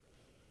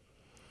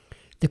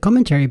The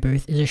Commentary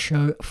Booth is a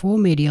show for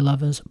media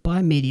lovers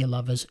by media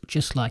lovers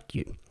just like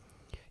you.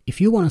 If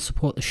you want to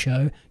support the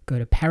show, go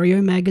to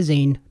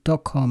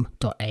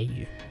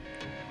pariomagazine.com.au.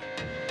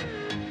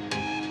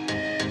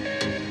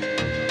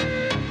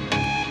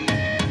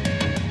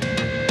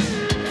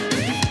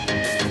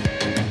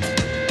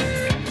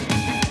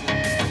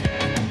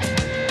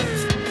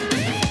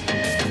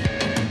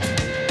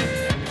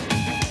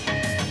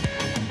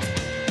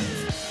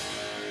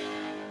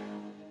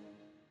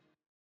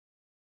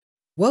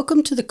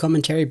 Welcome to the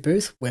Commentary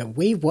Booth, where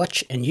we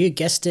watch and, you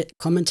guessed it,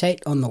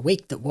 commentate on the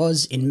week that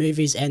was in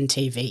movies and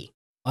TV.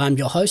 I'm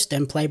your host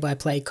and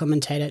play-by-play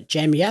commentator,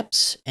 Jamie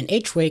Apps, and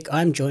each week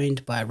I'm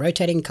joined by a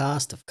rotating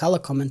cast of colour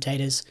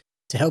commentators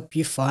to help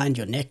you find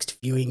your next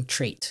viewing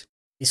treat.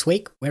 This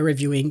week we're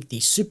reviewing the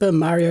Super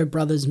Mario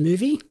Bros.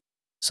 Movie,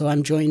 so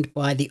I'm joined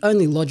by the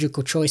only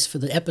logical choice for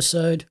the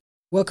episode.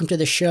 Welcome to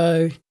the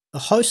show, the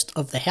host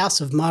of the House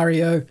of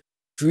Mario,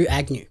 Drew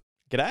Agnew.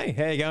 G'day,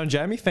 how you going,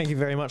 Jamie? Thank you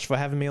very much for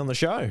having me on the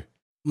show.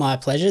 My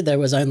pleasure. There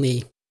was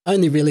only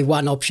really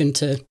one option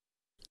to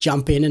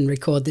jump in and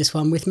record this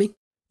one with me.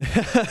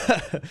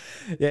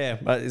 Yeah,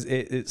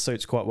 it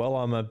suits quite well.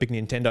 I'm a big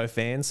Nintendo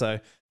fan, so,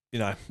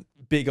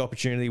 big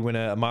opportunity when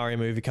a Mario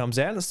movie comes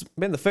out. It's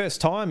been the first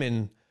time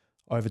in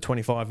over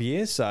 25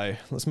 years, so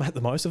let's make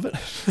the most of it.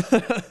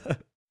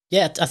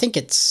 Yeah, I think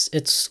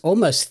it's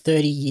almost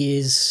 30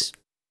 years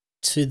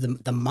to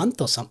the month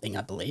or something,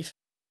 I believe.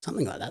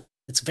 Something like that.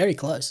 It's very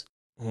close.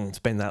 It's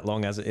been that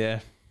long, has it? Yeah.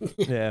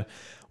 Yeah.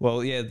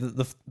 Well, yeah,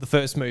 the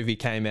first movie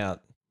came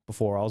out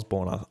before I was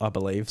born, I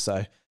believe.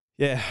 So,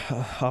 yeah,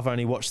 I've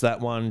only watched that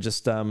one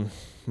just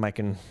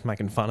making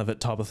fun of it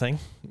type of thing.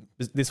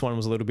 This one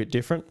was a little bit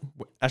different.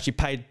 Actually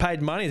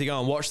paid money to go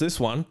and watch this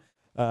one.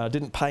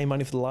 Didn't pay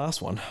money for the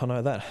last one. I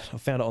know that. I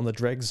found it on the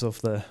dregs of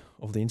the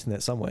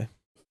internet somewhere.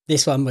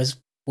 This one was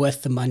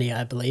worth the money,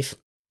 I believe.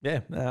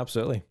 Yeah,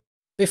 absolutely.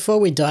 Before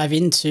we dive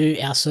into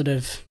our sort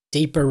of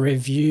deeper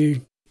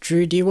review,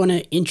 Drew, do you want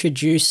to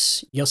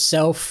introduce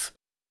yourself,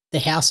 the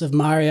House of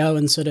Mario,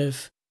 and sort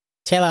of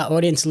tell our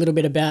audience a little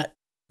bit about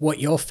what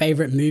your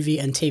favourite movie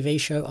and TV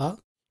show are?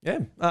 Yeah,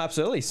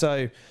 absolutely.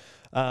 So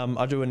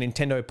I do a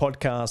Nintendo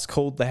podcast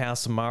called The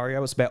House of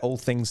Mario. It's about all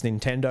things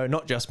Nintendo,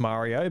 not just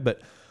Mario,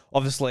 but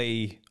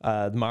obviously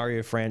the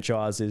Mario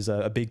franchise is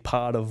a big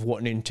part of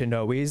what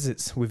Nintendo is.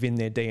 It's within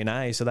their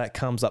DNA, so that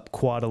comes up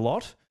quite a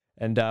lot.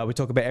 And we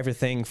talk about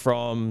everything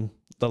from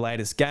the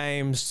latest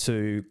games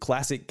to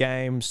classic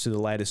games to the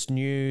latest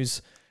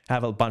news.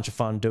 Have a bunch of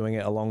fun doing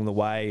it along the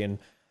way, and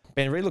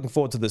been really looking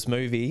forward to this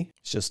movie.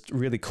 It's just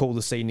really cool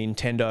to see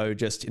Nintendo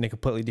just in a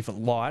completely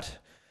different light.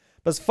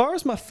 But as far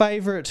as my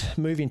favourite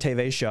movie and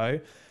TV show,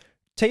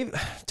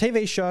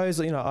 TV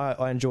shows,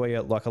 I enjoy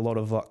like a lot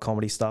of like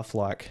comedy stuff,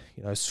 like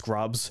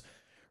Scrubs.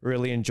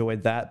 Really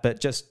enjoyed that,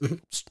 but just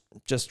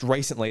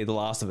recently, The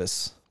Last of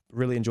Us.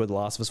 Really enjoyed The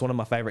Last of Us. One of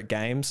my favourite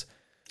games.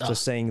 So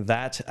seeing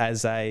that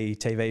as a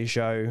TV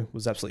show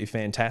was absolutely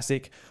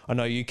fantastic. I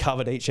know you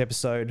covered each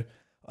episode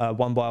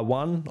one by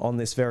one on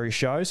this very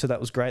show, so that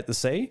was great to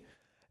see.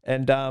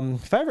 And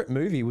favourite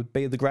movie would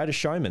be The Greatest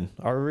Showman.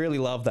 I really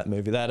love that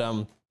movie. That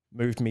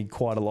moved me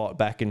quite a lot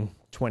back in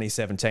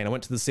 2017. I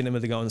went to the cinema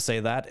to go and see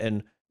that,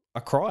 and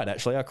I cried,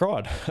 actually. I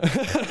cried.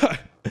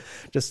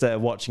 Just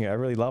watching it. I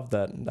really loved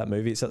that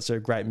movie. It's such a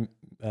great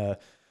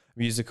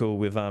musical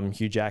with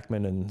Hugh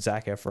Jackman and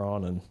Zac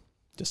Efron, and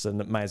just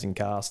an amazing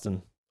cast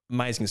and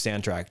amazing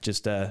soundtrack.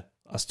 Just I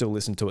still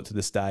listen to it to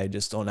this day,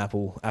 just on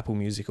Apple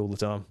Music all the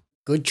time.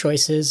 Good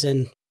choices,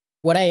 and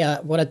what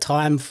a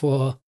time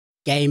for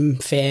game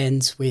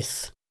fans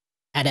with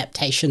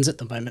adaptations at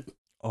the moment.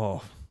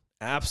 Oh,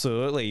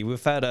 absolutely.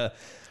 We've had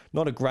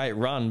not a great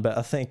run, but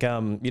I think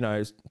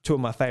two of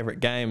my favorite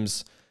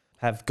games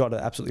have got an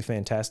absolutely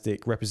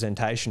fantastic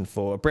representation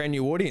for a brand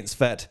new audience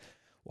that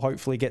will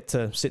hopefully get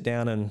to sit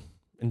down and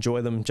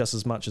enjoy them just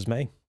as much as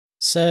me.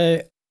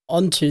 So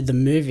onto the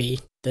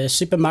movie, the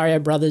Super Mario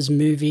Bros.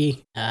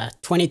 Movie,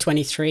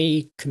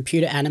 2023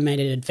 computer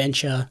animated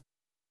adventure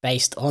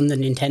based on the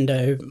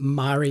Nintendo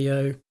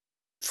Mario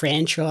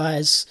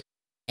franchise,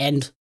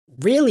 and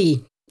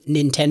really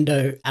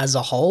Nintendo as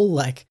a whole.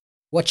 Like,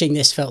 watching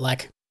this felt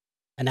like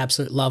an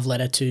absolute love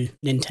letter to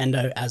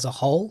Nintendo as a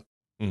whole.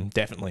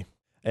 Definitely.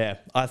 Yeah,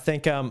 I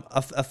think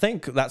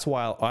that's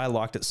why I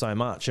liked it so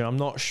much, and I'm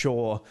not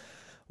sure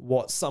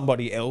what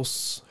somebody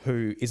else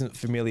who isn't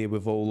familiar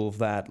with all of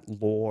that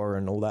lore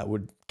and all that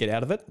would get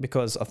out of it,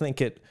 because I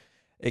think it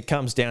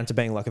comes down to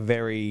being like a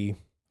very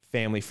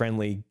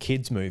family-friendly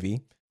kids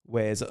movie,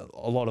 whereas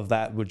a lot of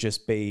that would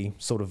just be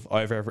sort of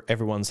over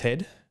everyone's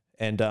head.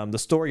 And the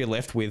story you're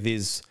left with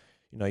is,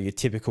 your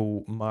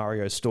typical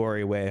Mario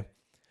story where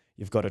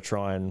you've got to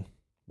try and,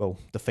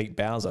 defeat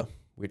Bowser,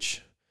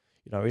 which,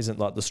 isn't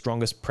like the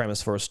strongest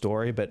premise for a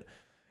story, but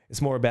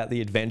it's more about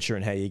the adventure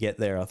and how you get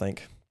there, I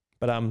think.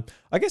 But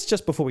I guess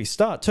just before we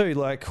start too,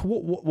 like,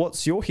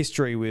 what's your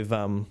history with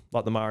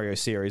like the Mario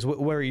series?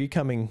 Where are you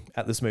coming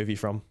at this movie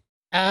from?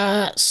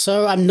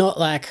 So I'm not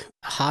like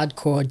a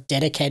hardcore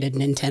dedicated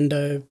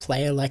Nintendo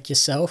player like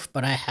yourself,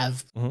 but I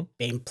have Mhm.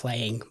 been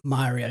playing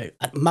Mario.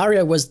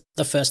 Mario was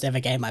the first ever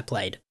game I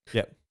played.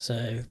 Yep.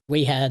 So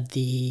we had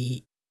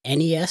the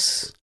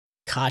NES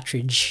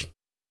cartridge,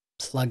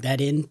 plug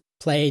that in,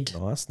 played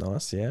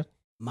Nice. Yeah.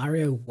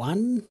 Mario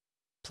 1,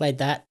 played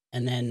that,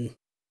 and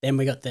then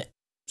we got the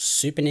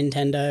Super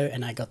Nintendo,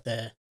 and I got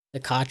the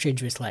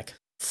cartridge with like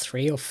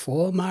 3 or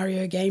 4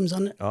 Mario games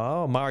on it.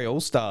 Oh, Mario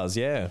All Stars.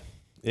 Yeah.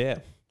 Yeah.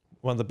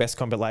 One of the best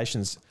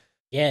compilations.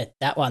 Yeah,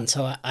 that one.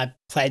 So I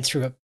played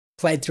through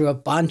a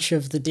bunch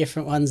of the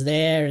different ones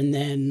there, and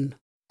then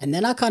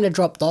I kind of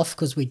dropped off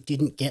because we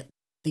didn't get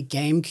the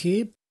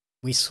GameCube.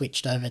 We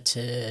switched over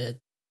to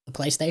the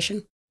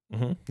PlayStation.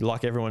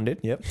 Like everyone did.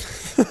 Yep.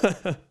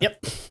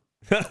 Yep.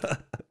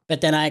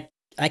 But then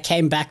I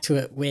came back to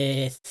it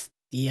with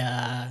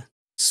the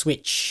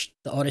Switch,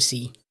 the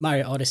Odyssey.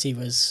 Mario Odyssey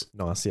was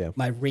Nice. Yeah.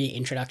 my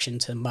reintroduction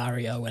to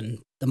Mario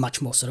and the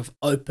much more sort of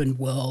open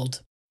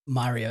world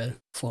Mario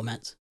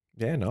formats.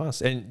 Yeah.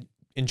 Nice. And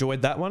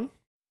enjoyed that one?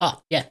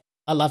 Oh yeah,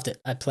 I loved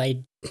it. I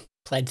played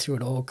through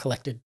it all,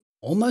 collected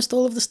almost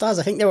all of the stars.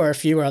 I think there were a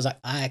few where I was like,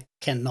 I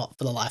cannot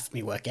for the life of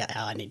me work out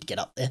how I need to get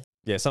up there.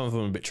 Yeah. Some of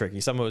them were a bit tricky.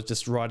 Some of it was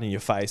just right in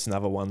your face, and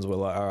other ones were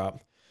like, all right,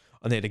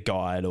 I need a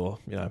guide or,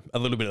 a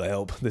little bit of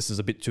help. This is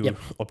a bit too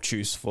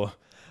obtuse for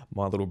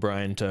my little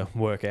brain to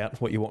work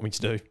out what you want me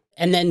to do.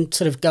 And then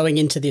sort of going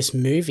into this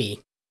movie,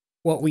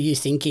 what were you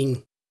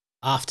thinking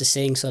after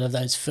seeing sort of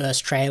those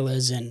first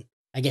trailers and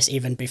I guess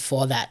even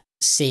before that,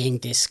 seeing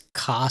this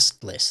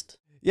cast list?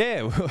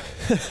 Yeah,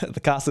 the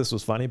cast list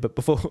was funny, but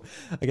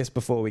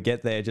before we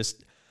get there,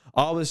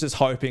 I was just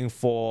hoping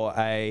for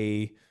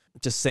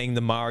just seeing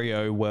the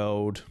Mario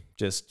world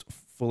just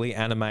fully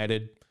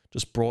animated,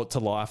 just brought to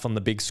life on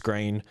the big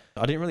screen.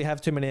 I didn't really have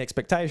too many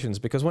expectations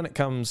because when it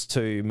comes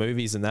to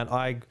movies and that,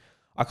 I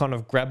kind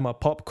of grab my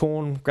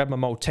popcorn, grab my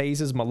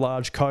Maltesers, my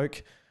large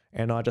Coke,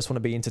 and I just want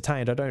to be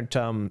entertained. I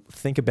don't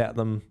think about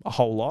them a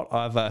whole lot.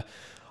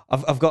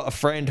 I've got a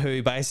friend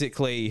who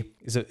basically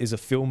is a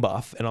film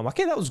buff, and I'm like,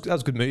 yeah, that was a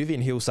good movie,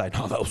 and he'll say,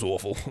 no, that was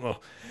awful.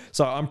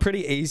 So I'm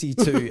pretty easy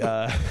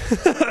to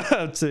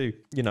to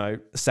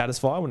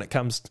satisfy when it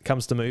comes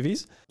to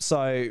movies.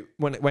 So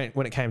when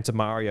it came to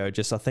Mario,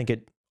 I think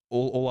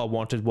all I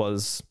wanted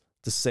was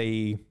to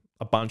see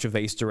a bunch of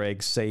Easter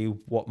eggs, see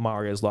what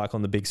Mario's like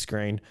on the big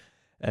screen,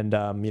 and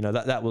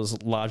that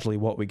was largely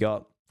what we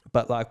got.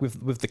 But like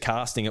with the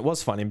casting, it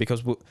was funny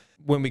because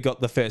when we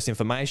got the first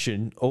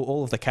information,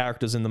 all of the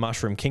characters in the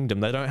Mushroom Kingdom,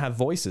 they don't have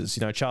voices.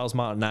 Charles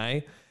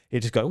Martinet, he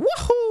just go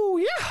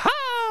woohoo,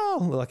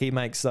 yeah, like he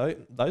makes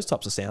those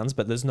types of sounds,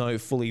 but there's no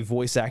fully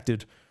voice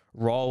acted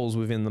roles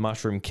within the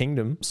Mushroom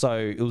Kingdom. So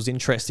it was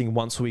interesting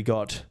once we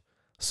got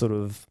sort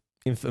of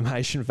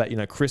information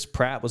that Chris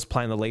Pratt was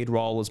playing the lead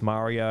role as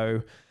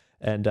Mario,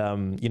 and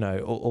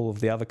all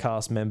of the other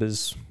cast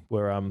members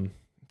were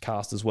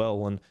cast as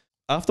well. And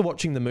after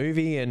watching the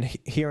movie and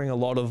hearing a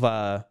lot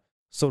of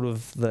sort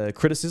of the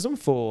criticism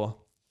for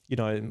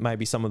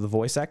maybe some of the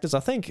voice actors, I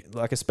think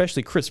like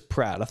especially Chris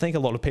Pratt, I think a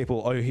lot of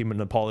people owe him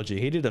an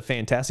apology. He did a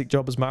fantastic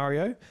job as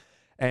Mario,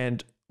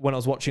 and when I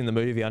was watching the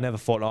movie, I never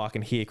thought, I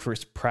can hear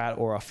Chris Pratt,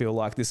 or I feel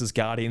like this is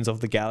Guardians of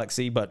the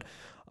Galaxy, but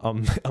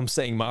I'm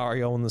seeing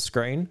Mario on the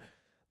screen.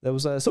 There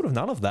was sort of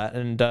none of that,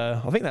 and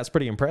I think that's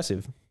pretty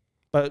impressive.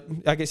 But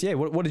I guess, yeah,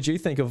 what did you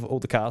think of all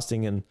the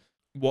casting, and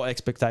what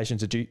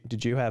expectations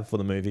did you have for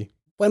the movie?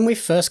 When we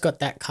first got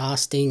that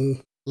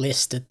casting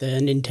list at the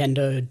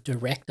Nintendo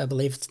Direct, I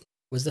believe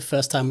was the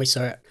first time we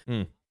saw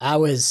it, I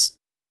was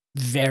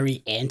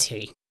very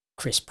anti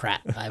Chris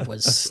Pratt. I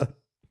was...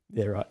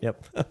 Yeah, right,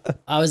 yep.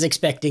 I was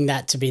expecting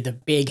that to be the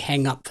big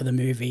hang up for the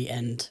movie,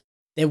 and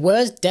there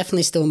were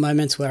definitely still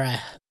moments where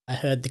I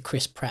heard the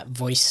Chris Pratt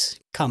voice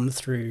come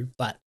through,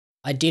 but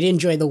I did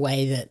enjoy the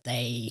way that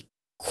they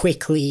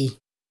quickly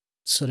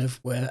sort of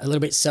were a little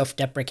bit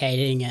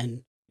self-deprecating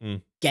and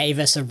gave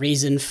us a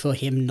reason for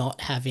him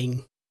not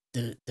having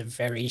the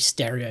very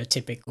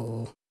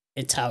stereotypical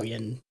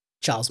Italian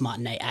Charles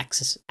Martinet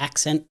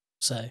accent.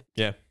 So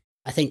yeah,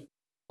 I think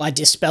by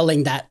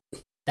dispelling that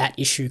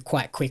issue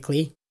quite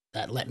quickly,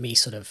 that let me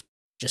sort of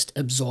just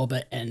absorb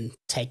it and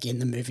take in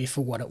the movie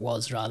for what it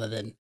was, rather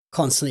than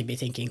constantly be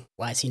thinking,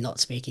 why is he not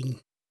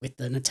speaking with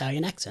an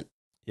Italian accent?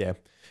 Yeah,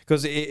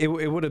 because it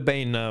would have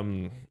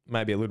been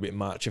maybe a little bit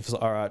much if it's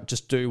all right,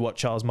 just do what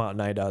Charles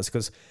Martinet does,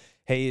 because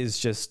he is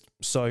just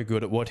so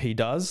good at what he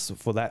does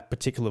for that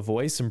particular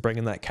voice and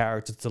bringing that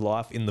character to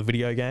life in the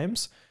video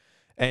games.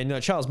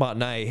 And Charles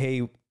Martinet,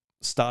 he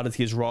started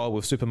his role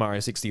with Super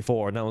Mario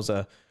 64, and that was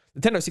a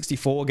Nintendo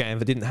 64 game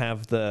that didn't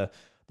have the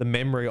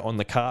memory on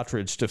the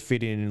cartridge to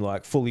fit in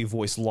like fully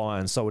voiced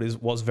lines. So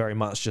it was very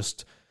much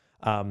just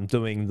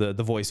doing the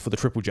voice for the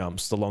triple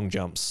jumps, the long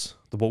jumps,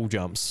 the wall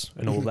jumps,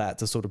 and all that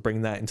to sort of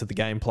bring that into the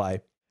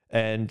gameplay.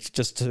 And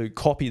just to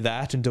copy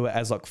that and do it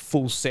as like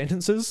full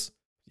sentences,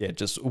 yeah,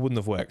 just wouldn't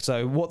have worked.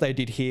 So what they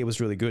did here was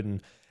really good.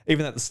 And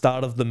even at the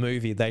start of the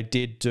movie, they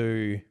did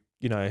do,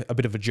 a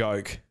bit of a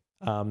joke,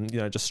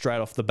 just straight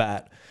off the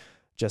bat.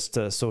 just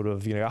to sort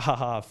of,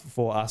 haha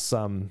for us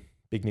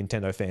big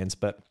Nintendo fans.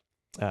 But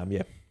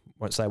yeah,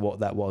 won't say what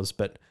that was,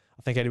 but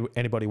I think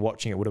anybody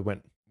watching it would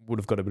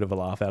have got a bit of a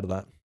laugh out of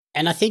that.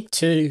 And I think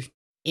too,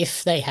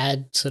 if they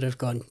had sort of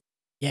gone,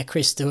 yeah,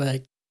 Chris, do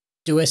a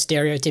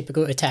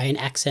stereotypical Italian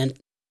accent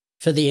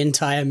for the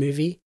entire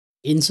movie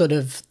in sort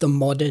of the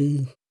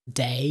modern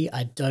day,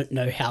 I don't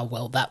know how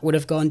well that would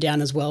have gone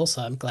down as well.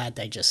 So I'm glad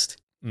they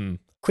just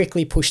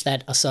quickly pushed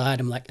that aside.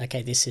 I'm like,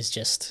 okay, this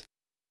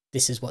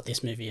is what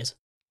this movie is.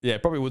 Yeah,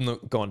 probably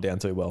wouldn't have gone down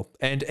too well.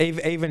 And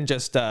even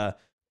just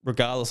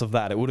regardless of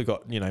that, it would have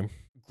got,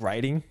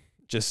 grating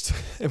just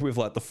with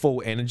like the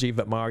full energy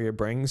that Mario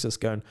brings, just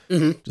going,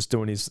 just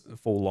doing his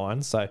full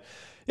line. So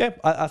yeah,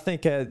 I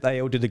think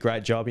they all did a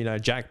great job.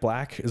 Jack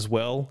Black as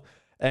well.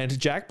 And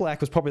Jack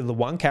Black was probably the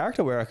one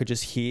character where I could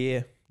just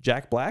hear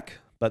Jack Black,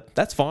 but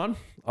that's fine.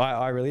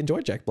 I really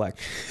enjoyed Jack Black.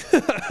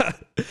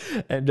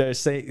 And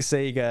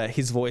seeing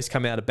his voice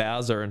come out of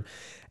Bowser, and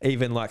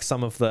even like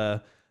some of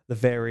the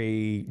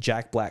very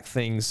Jack Black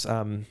things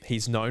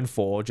he's known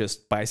for,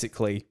 just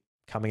basically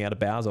coming out of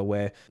Bowser,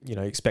 where, you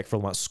expect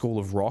from like School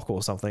of Rock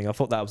or something. I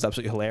thought that was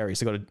absolutely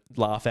hilarious. It got a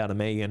laugh out of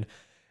me, and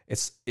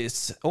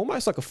it's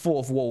almost like a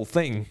fourth wall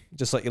thing,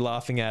 just like you're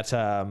laughing at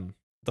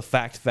the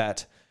fact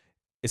that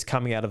it's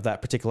coming out of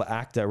that particular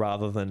actor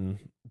rather than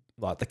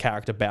like the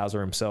character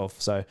Bowser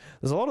himself. So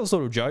there's a lot of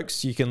sort of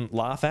jokes you can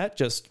laugh at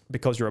just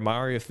because you're a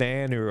Mario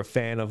fan or a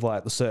fan of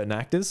like the certain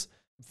actors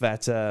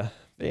that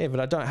but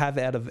I don't have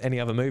out of any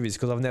other movies,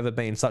 because I've never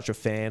been such a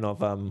fan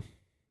of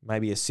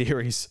maybe a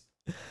series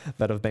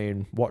that I've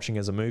been watching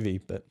as a movie.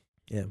 But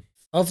yeah,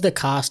 of the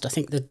cast, I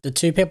think the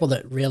two people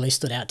that really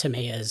stood out to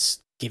me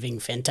as giving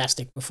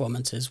fantastic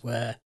performances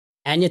were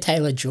Anya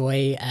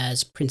Taylor-Joy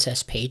as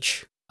Princess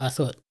Peach. I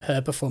thought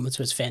her performance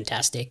was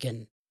fantastic,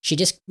 and she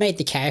just made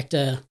the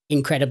character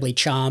incredibly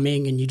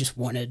charming, and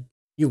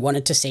you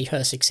wanted to see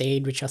her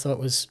succeed, which I thought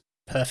was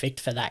perfect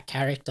for that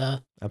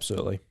character.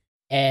 Absolutely.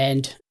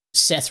 And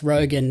Seth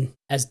Rogen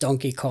as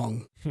Donkey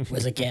Kong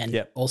was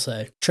again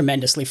also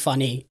tremendously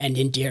funny and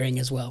endearing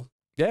as well.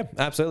 Yeah,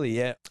 absolutely.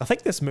 Yeah, I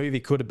think this movie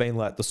could have been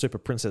like the Super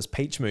Princess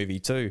Peach movie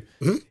too,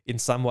 in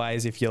some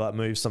ways, if you like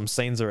move some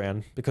scenes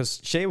around, because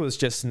she was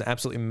just an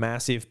absolutely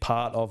massive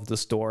part of the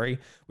story,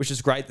 which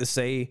is great to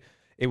see.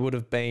 It would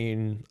have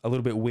been a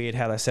little bit weird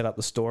how they set up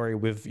the story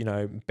with,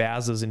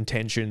 Bowser's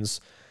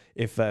intentions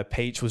if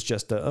Peach was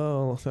just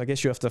I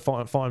guess you have to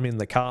find me in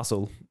the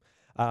castle.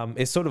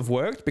 It sort of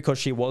worked because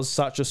she was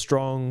such a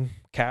strong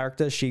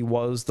character. She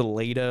was the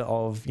leader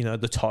of,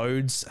 the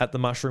Toads at the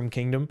Mushroom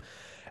Kingdom.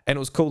 And it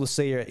was cool to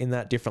see her in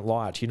that different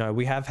light.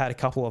 We have had a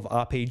couple of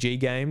RPG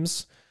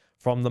games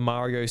from the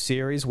Mario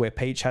series where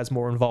Peach has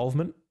more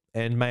involvement,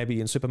 and maybe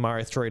in Super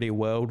Mario 3D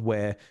World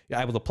where you're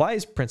able to play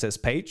as Princess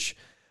Peach.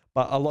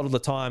 But a lot of the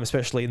time,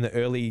 especially in the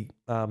early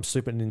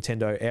Super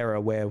Nintendo era,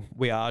 where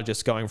we are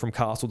just going from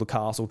castle to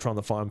castle trying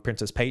to find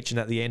Princess Peach, and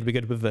at the end we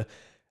get a bit of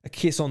a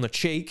kiss on the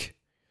cheek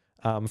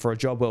for a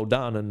job well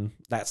done, and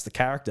that's the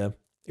character.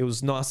 It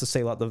was nice to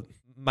see like the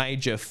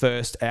major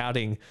first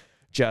outing,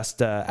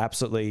 just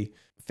absolutely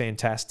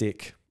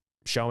fantastic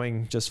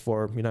showing just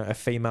for, a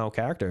female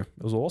character.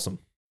 It was awesome.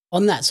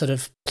 On that sort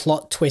of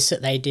plot twist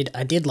that they did,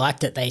 I did like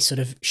that they sort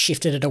of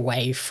shifted it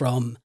away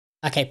from,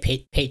 okay,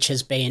 Peach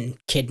has been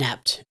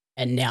kidnapped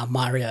and now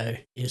Mario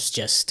is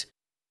just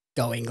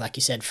going, like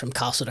you said, from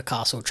castle to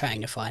castle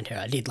trying to find her.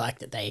 I did like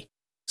that they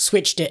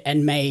switched it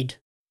and made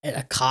it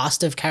a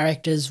cast of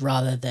characters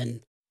rather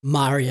than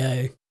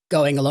Mario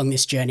going along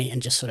this journey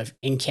and just sort of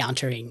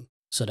encountering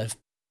sort of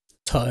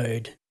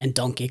Toad and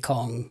Donkey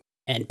Kong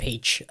and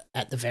Peach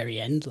at the very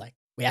end. Like,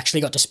 we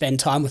actually got to spend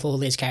time with all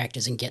these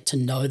characters and get to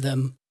know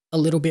them a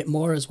little bit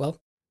more as well.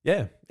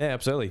 Yeah,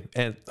 absolutely.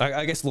 And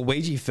I guess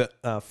Luigi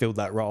filled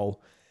that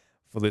role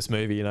for this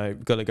movie.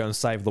 Got to go and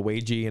save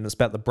Luigi, and it's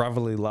about the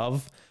brotherly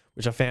love,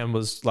 which I found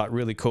was like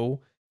really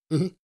cool.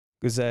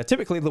 Because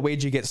typically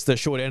Luigi gets the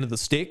short end of the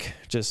stick,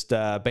 just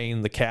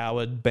being the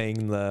coward,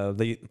 being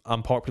the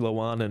unpopular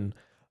one, and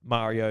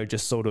Mario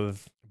just sort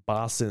of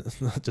basks in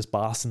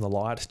the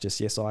light.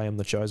 Just, yes, I am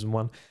the chosen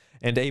one.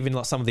 And even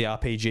like some of the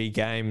RPG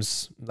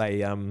games, they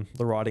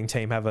the writing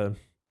team have an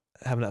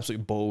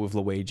absolute ball with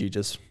Luigi,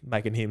 just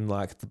making him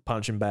like the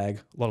punching bag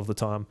a lot of the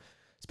time.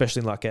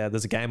 Especially like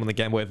there's a game on the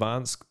Game Boy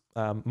Advance,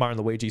 Mario and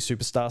Luigi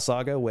Superstar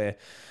Saga, where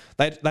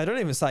they don't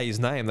even say his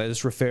name. They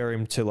just refer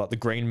him to like the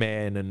Green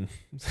Man and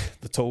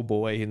the Tall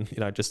Boy, and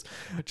just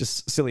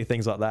silly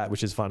things like that,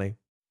 which is funny.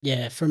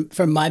 Yeah, from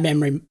my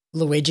memory,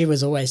 Luigi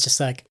was always just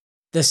like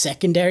the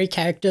secondary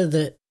character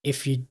that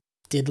if you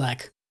did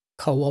like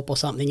co-op or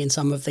something in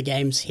some of the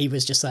games, he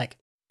was just like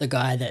the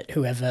guy that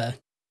whoever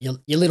your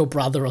little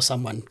brother or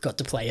someone got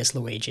to play as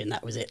Luigi, and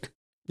that was it.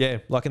 Yeah,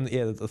 like in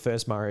the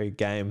first Mario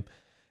game,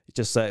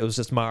 it was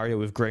just Mario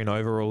with green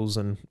overalls,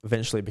 and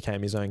eventually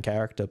became his own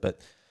character. But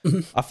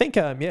I think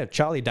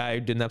Charlie Day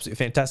did an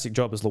absolutely fantastic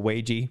job as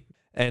Luigi,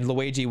 and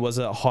Luigi was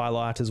a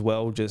highlight as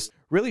well, just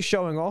really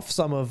showing off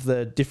some of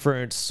the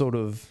different sort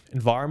of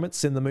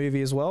environments in the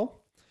movie as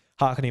well.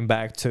 harkening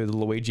back to the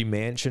Luigi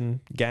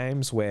Mansion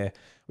games where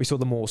we saw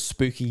the more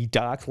spooky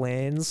dark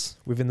lands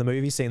within the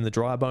movie, seeing the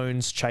dry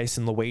bones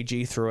chasing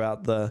Luigi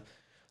throughout the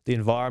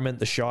environment,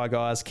 the Shy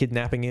Guys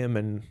kidnapping him,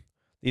 and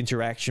the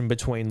interaction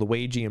between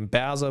Luigi and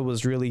Bowser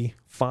was really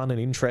fun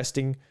and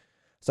interesting.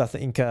 So I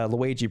think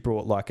Luigi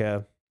brought like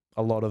a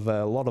lot of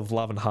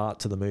love and heart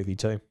to the movie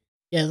too.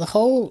 Yeah, the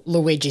whole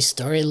Luigi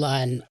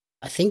storyline,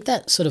 I think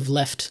that sort of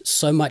left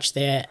so much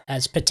there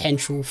as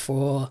potential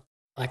for,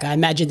 like, I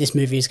imagine this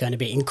movie is going to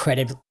be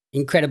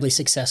incredibly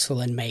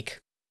successful and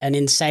make an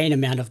insane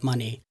amount of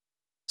money.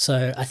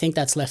 So I think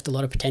that's left a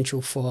lot of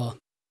potential for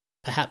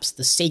perhaps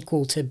the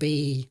sequel to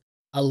be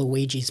a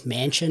Luigi's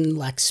Mansion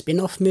like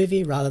spin-off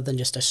movie rather than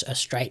just a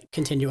straight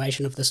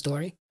continuation of the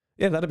story.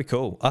 Yeah, that'd be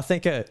cool. I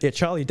think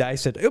Charlie Day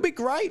said it would be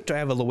great to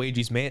have a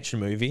Luigi's Mansion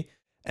movie.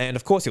 And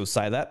of course he'll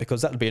say that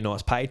because that would be a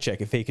nice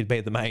paycheck if he could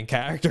be the main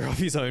character of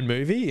his own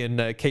movie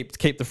and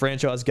keep the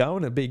franchise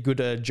going. It'd be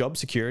good job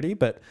security.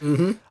 But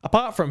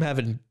apart from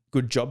having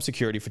good job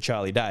security for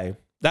Charlie Day,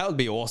 that would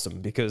be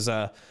awesome because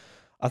I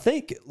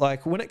think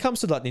like when it comes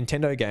to like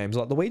Nintendo games,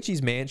 like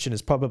Luigi's Mansion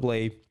is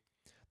probably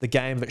the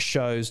game that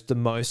shows the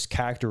most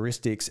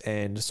characteristics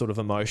and sort of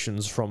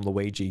emotions from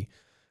Luigi.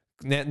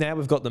 Now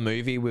we've got the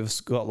movie, we've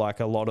got like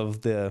a lot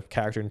of the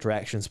character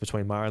interactions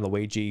between Mario and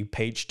Luigi,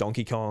 Peach,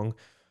 Donkey Kong,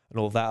 and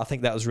all that. I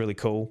think that was really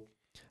cool.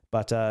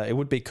 But it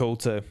would be cool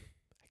to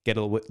get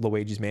a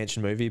Luigi's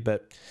Mansion movie.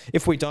 But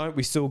if we don't,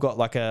 we still got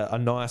like a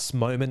nice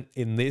moment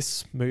in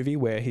this movie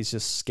where he's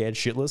just scared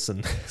shitless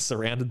and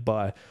surrounded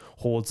by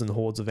hordes and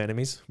hordes of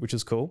enemies, which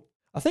is cool.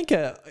 I think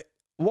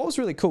what was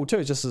really cool too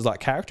is just as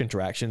like character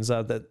interactions,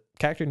 the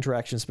character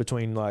interactions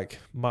between like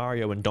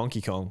Mario and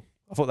Donkey Kong.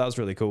 I thought that was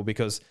really cool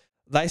because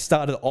they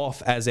started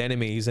off as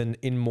enemies, and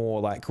in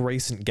more like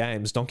recent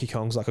games, Donkey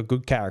Kong's like a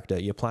good character.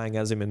 You're playing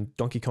as him in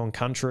Donkey Kong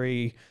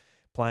Country,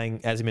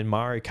 playing as him in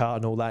Mario Kart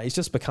and all that. He's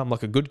just become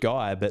like a good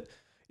guy, but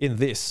in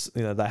this,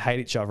 you know, they hate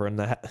each other and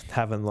they're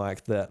having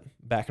like that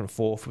back and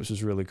forth, which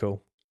is really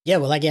cool. Yeah,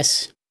 well, I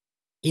guess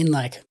in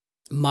like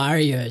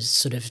Mario's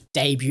sort of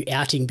debut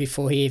outing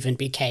before he even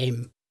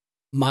became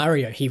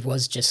Mario, he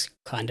was just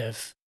kind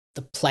of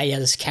the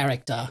player's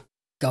character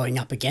going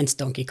up against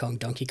Donkey Kong.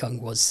 Donkey Kong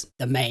was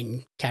the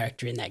main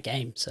character in that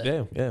game.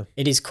 So yeah.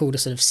 It is cool to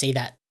sort of see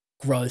that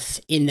growth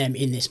in them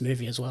in this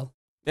movie as well.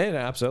 Yeah, no,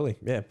 absolutely.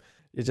 Yeah.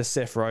 It's just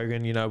Seth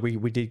Rogen, you know, we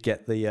did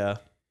get the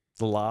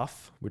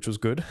laugh, which was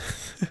good.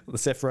 The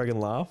Seth Rogen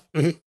laugh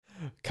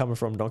coming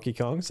from Donkey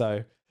Kong.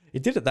 So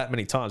it did it that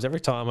many times. Every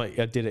time I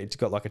did it, it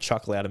got like a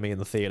chuckle out of me in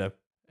the theater.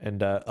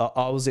 And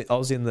I was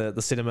in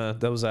the cinema.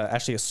 There was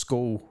actually a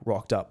school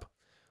rocked up,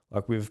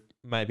 like with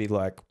maybe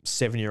like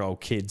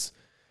 7-year-old kids.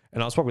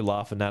 And I was probably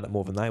laughing at it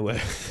more than they were.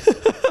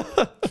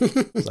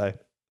 So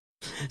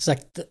it's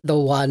like the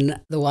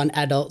one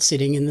adult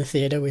sitting in the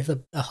theater with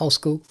a whole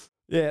school.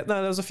 Yeah,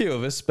 no, there was a few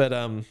of us, but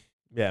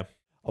yeah,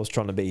 I was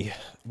trying to be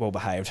well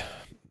behaved,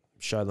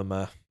 show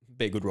them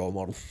be a good role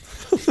model.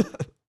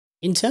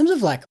 In terms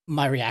of like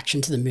my reaction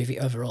to the movie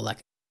overall, like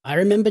I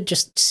remember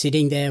just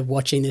sitting there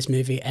watching this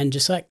movie and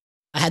just like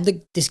I had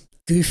this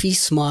goofy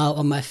smile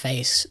on my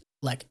face,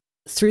 like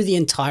through the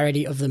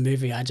entirety of the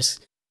movie. I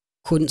just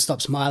couldn't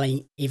stop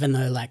smiling, even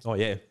though like, oh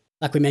yeah,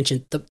 like we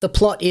mentioned, the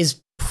plot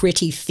is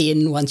pretty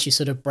thin once you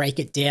sort of break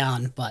it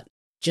down, but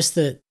just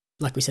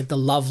like we said, the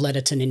love letter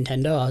to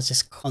Nintendo, I was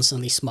just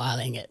constantly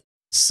smiling at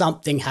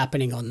something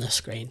happening on the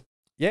screen.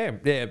 Yeah.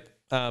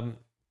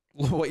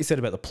 What you said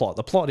about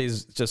the plot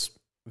is just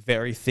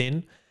very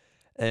thin.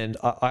 And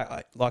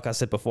I like I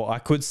said before, I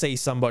could see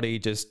somebody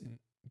just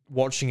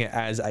watching it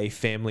as a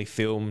family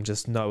film,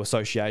 just no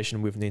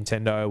association with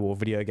Nintendo or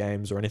video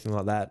games or anything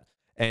like that.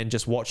 And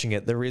just watching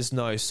it, there is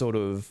no sort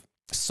of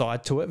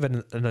side to it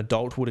that an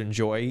adult would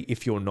enjoy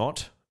if you're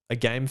not a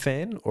game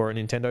fan or a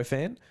Nintendo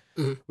fan,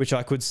 which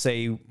I could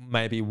see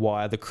maybe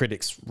why the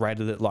critics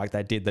rated it like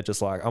they did. They're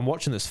just like, I'm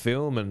watching this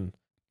film and,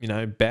 you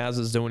know,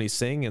 Bowser's doing his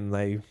thing and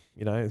they,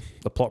 you know,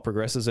 the plot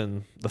progresses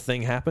and the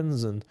thing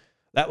happens and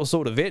that was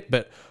sort of it.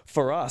 But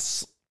for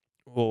us,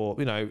 or,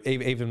 you know,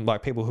 even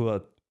like people who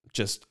are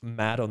just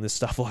mad on this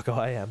stuff like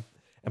I am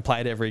and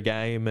played every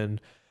game and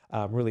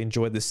really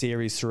enjoyed the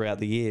series throughout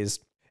the years,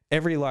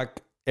 every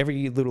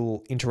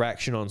little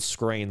interaction on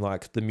screen,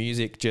 like the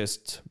music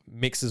just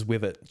mixes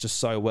with it just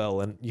so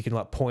well. And you can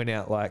like point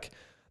out like,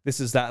 this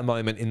is that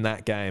moment in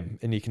that game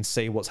and you can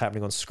see what's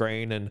happening on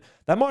screen. And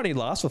that might only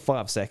last for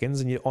 5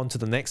 seconds and you're on to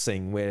the next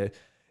thing where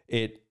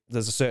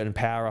there's a certain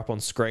power up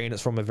on screen.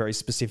 It's from a very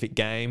specific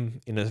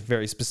game in a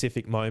very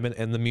specific moment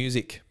and the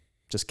music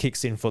just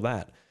kicks in for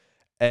that.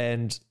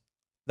 And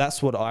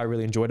that's what I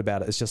really enjoyed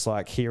about it. It's just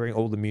like hearing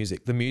all the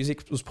music. The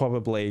music was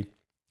probably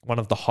one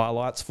of the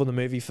highlights for the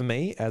movie for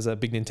me as a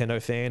big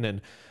Nintendo fan,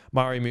 and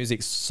Mario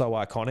music's so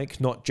iconic,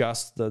 not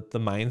just the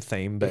main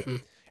theme, but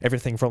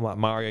everything from like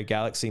Mario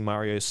Galaxy,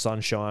 Mario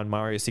Sunshine,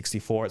 Mario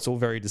 64, it's all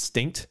very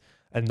distinct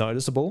and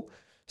noticeable.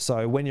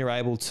 So when you're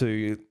able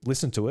to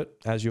listen to it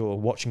as you're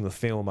watching the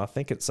film, I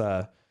think it's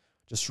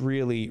just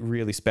really,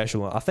 really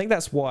special. I think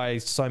that's why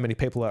so many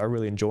people are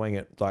really enjoying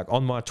it. Like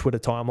on my Twitter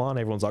timeline,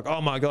 everyone's like,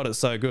 oh my God, it's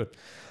so good.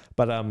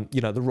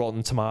 But the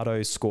Rotten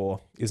Tomatoes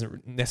score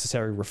isn't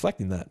necessarily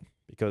reflecting that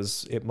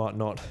because it might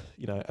not,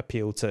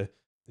 appeal to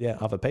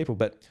other people.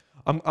 But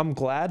I'm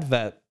glad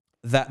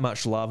that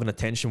much love and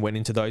attention went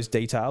into those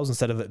details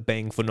instead of it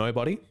being for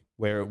nobody,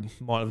 where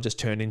it might have just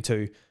turned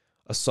into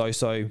a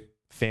so-so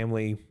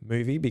family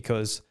movie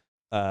because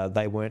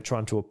they weren't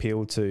trying to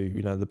appeal to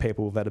the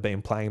people that have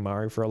been playing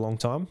Mario for a long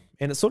time.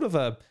 And it's sort of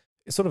a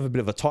bit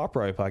of a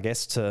tightrope, I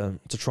guess, to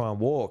try and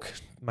walk,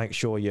 make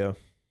sure you're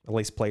at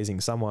least pleasing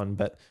someone.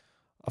 But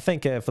I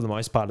think for the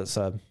most part, it's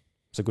a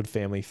good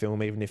family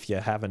film, even if you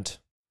haven't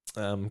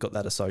got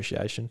that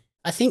association.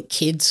 I think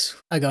kids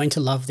are going to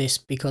love this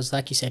because,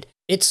 like you said,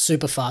 it's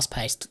super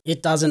fast-paced.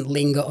 It doesn't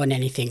linger on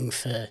anything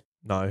for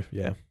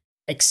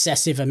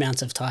excessive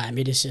amounts of time.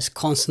 It is just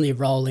constantly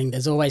rolling.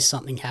 There's always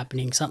something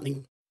happening,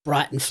 something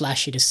bright and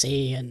flashy to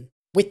see. And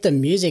with the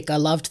music, I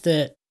loved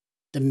the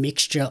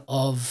mixture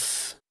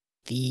of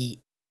the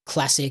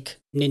classic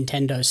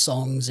Nintendo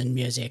songs and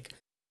music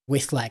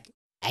with like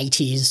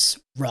 80s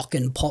rock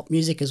and pop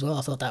music as well.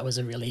 I thought that was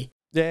a really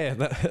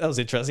that was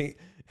interesting.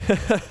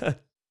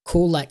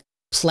 cool like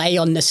play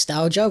on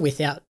nostalgia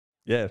without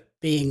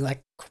being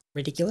like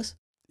ridiculous.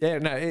 Yeah,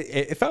 no,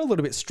 it felt a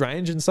little bit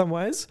strange in some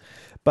ways,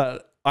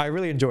 but I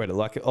really enjoyed it.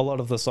 Like a lot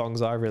of the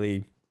songs I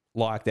really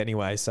liked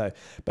anyway. So,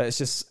 but it's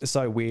just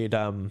so weird.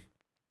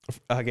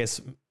 I guess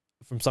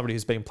from somebody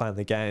who's been playing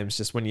the games,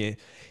 just when you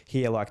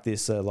hear like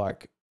this,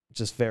 like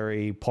just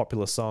very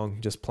popular song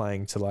just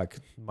playing to like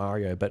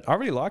Mario, but I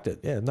really liked it.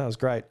 Yeah, that was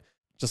great.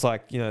 Just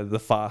like, the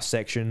fast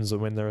sections and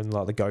when they're in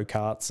like the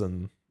go-karts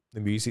and the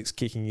music's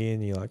kicking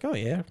in, you're like, oh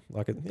yeah,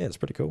 like it. Yeah, it's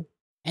pretty cool.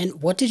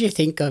 And what did you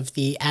think of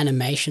the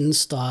animation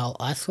style?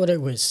 I thought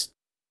it was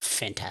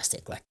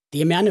fantastic. Like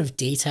the amount of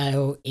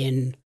detail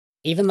in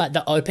even like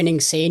the opening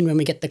scene when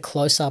we get the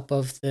close-up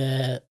of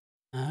the,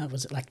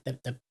 was it like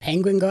the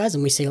penguin guys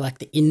and we see like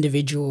the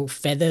individual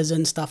feathers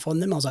and stuff on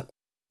them. I was like,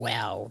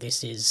 wow,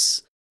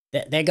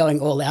 they're going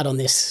all out on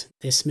this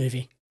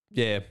movie.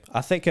 Yeah,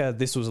 I think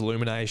this was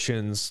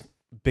Illumination's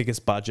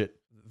biggest budget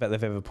that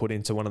they've ever put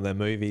into one of their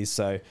movies.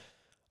 So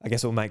I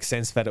guess it will make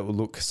sense that it will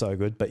look so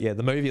good. But yeah,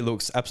 the movie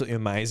looks absolutely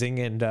amazing.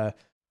 And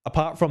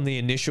apart from the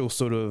initial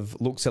sort of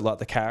looks at like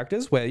the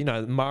characters where,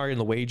 Mario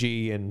and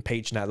Luigi and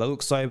Peach and that,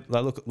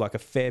 they look like a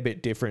fair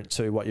bit different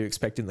to what you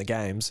expect in the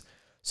games.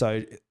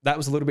 So that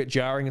was a little bit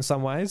jarring in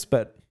some ways,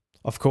 but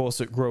of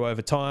course it grew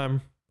over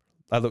time.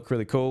 They look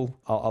really cool.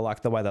 I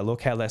like the way they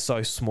look, how they're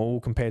so small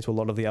compared to a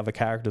lot of the other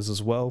characters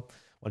as well.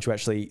 Once you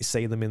actually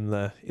see them in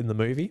the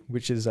movie,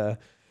 which is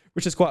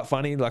quite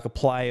funny, like a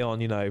play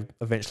on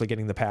eventually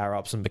getting the power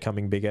ups and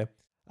becoming bigger.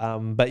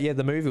 But yeah,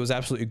 the movie was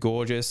absolutely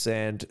gorgeous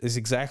and is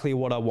exactly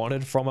what I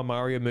wanted from a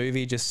Mario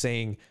movie. Just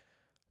seeing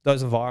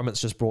those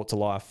environments just brought to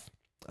life.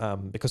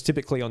 Because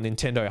typically on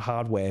Nintendo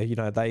hardware,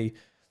 they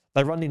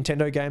run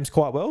Nintendo games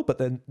quite well, but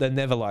they're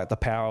never like the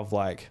power of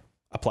like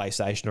a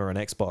PlayStation or an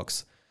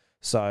Xbox.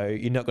 So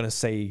you're not going to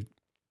see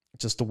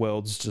just the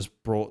worlds just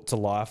brought to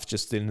life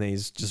just in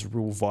these just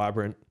real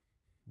vibrant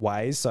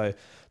ways. So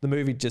the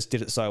movie just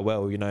did it so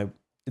well. In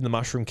the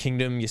Mushroom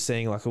Kingdom, you're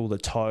seeing like all the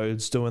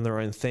toads doing their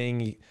own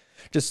thing,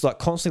 just like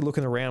constantly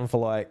looking around for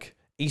like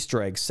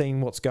Easter eggs,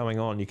 seeing what's going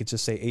on. You could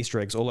just see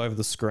Easter eggs all over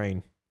the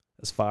screen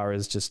as far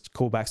as just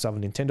callbacks to other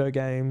Nintendo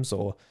games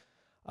or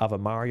other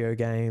Mario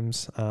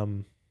games.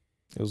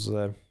 It was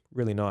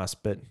really nice,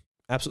 but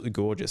absolutely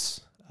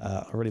gorgeous.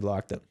 I really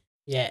liked it.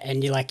 Yeah,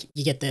 and you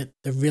get the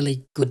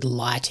really good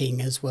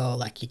lighting as well.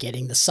 Like you're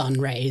getting the sun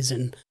rays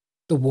and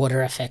the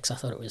water effects. I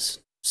thought it was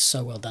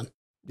so well done.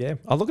 Yeah,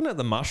 I'm looking at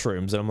the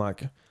mushrooms and I'm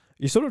like,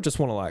 you sort of just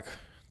want to like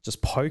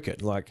just poke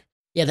it. Like,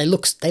 yeah, they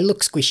look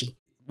squishy.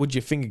 Would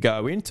your finger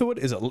go into it?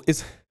 Is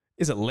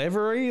it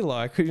leathery?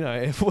 Like,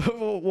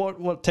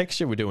 what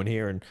texture we're doing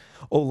here, and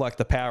all like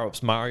the power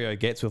ups Mario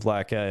gets with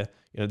like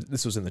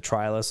this was in the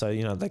trailer. So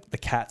like the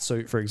cat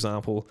suit, for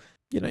example.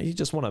 You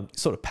just want to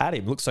sort of pat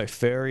him. Looks so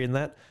furry in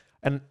that.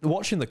 And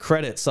watching the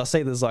credits, I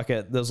see there's like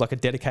a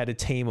dedicated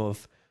team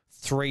of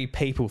 3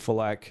 people for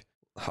like,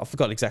 I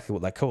forgot exactly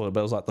what they call it,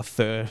 but it was like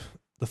the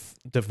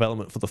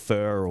development for the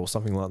fur or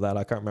something like that.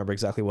 I can't remember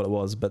exactly what it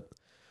was, but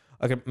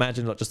I can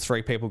imagine not just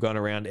 3 people going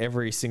around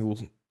every single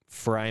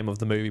frame of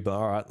the movie, but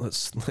all right,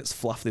 let's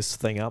fluff this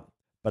thing up.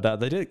 But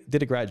they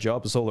did a great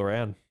job. It's all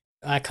around.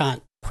 I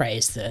can't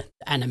praise the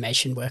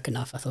animation work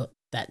enough. I thought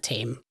that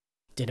team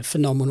did a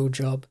phenomenal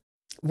job.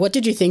 What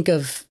did you think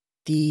of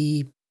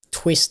the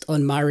twist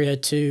on Mario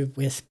 2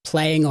 with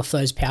playing off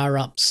those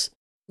power-ups,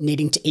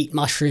 needing to eat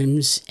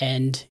mushrooms,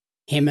 and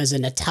him as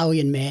an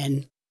Italian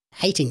man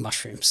hating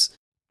mushrooms?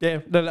 Yeah,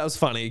 no, that was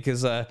funny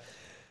because I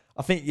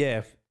think,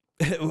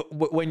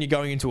 when you're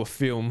going into a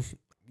film,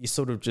 you're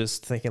sort of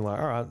just thinking like,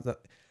 all right,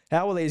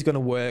 how are these going to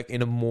work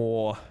in a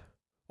more,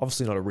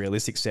 obviously not a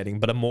realistic setting,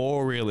 but a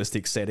more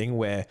realistic setting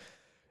where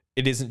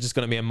it isn't just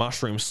going to be a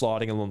mushroom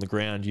sliding along the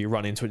ground. You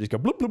run into it, just go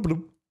bloop, bloop,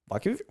 bloop.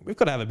 Like we've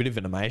got to have a bit of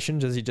animation.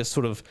 Does he just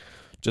sort of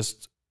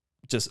just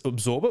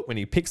absorb it when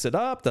he picks it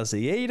up? Does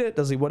he eat it?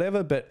 Does he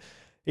whatever? But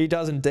he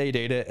does indeed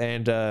eat it,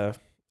 and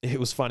it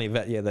was funny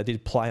that, yeah, they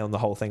did play on the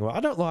whole thing. Well, I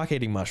don't like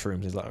eating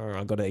mushrooms. He's like, oh,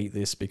 I've got to eat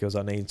this because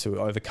I need to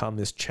overcome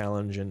this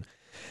challenge and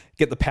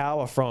get the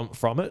power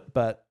from it.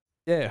 But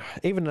yeah,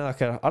 even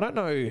like, I don't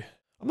know,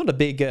 I'm not a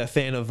big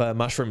fan of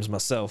mushrooms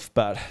myself,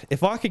 but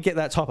if I could get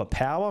that type of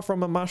power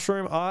from a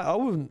mushroom, I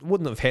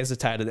wouldn't have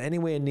hesitated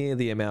anywhere near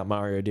the amount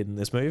Mario did in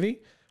this movie.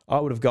 I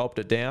would have gulped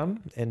it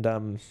down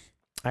and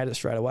ate it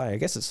straight away. I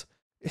guess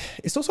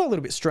it's also a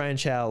little bit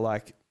strange how,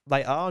 like,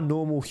 they are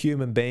normal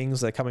human beings.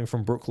 They're coming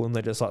from Brooklyn.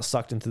 They're just like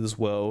sucked into this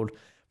world,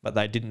 but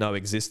they didn't know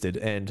existed,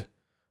 and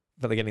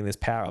but they're getting these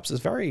power ups.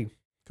 It's could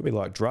be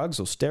like drugs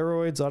or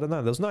steroids. I don't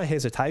know. There's no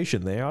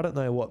hesitation there. I don't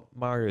know what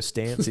Mario's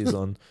stance is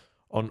on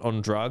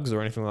drugs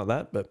or anything like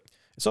that, but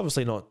it's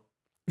obviously not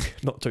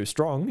too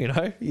strong. You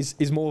know,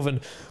 he's more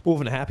than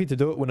happy to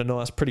do it when a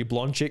nice pretty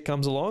blonde chick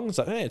comes along. It's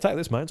like, hey, take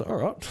this, mate. It's like, all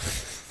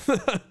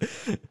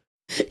right.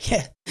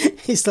 Yeah,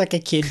 he's like a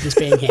kid just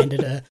being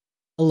handed a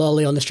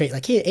lolly on the street,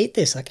 like, here, eat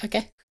this. Like,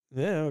 okay.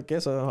 Yeah, I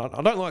guess I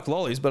don't like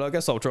lollies, but I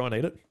guess I'll try and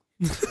eat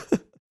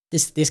it.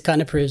 This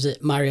kind of proves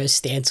that Mario's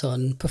stance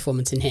on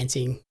performance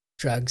enhancing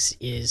drugs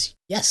is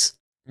yes.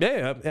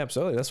 Yeah,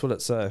 absolutely. That's what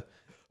it's.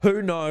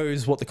 Who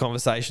knows what the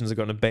conversations are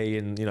going to be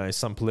in, you know,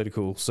 some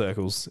political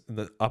circles in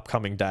the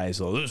upcoming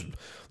days? Or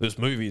this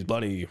movie is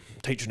bloody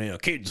teaching our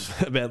kids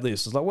about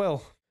this. It's like,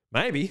 well,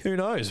 maybe. Who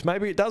knows?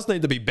 Maybe it does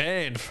need to be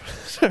banned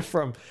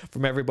from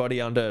everybody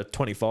under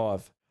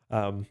 25.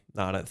 No,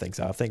 I don't think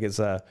so. I think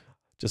it's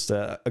just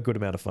a good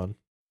amount of fun.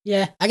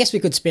 Yeah, I guess we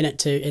could spin it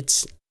to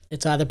it's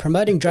either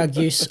promoting drug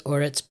use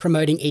or it's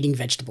promoting eating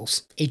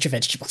vegetables. Eat your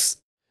vegetables.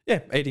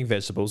 Yeah, eating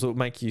vegetables will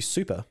make you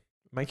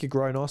make you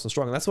grow nice and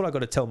strong. And that's what I got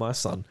to tell my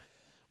son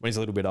when he's a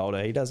little bit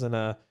older. He doesn't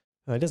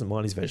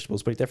mind his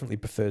vegetables, but he definitely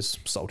prefers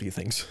salty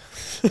things.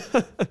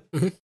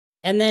 Mm-hmm.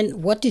 And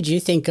then what did you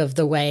think of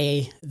the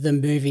way the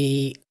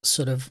movie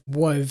sort of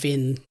wove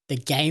in the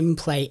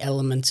gameplay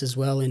elements as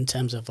well, in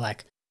terms of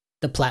like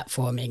the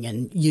platforming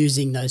and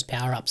using those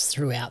power-ups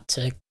throughout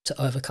to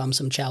overcome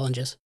some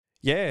challenges?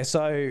 Yeah,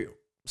 so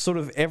sort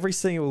of every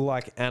single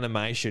like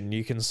animation,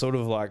 you can sort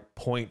of like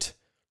point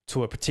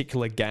to a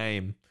particular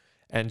game,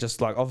 and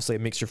just like obviously a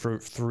mixture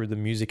through the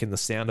music and the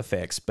sound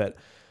effects. But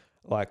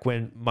like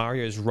when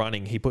Mario's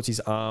running, he puts his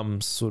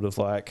arms sort of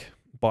like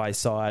by his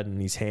side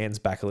and his hands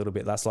back a little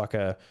bit. That's like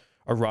a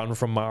run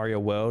from Mario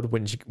World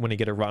when you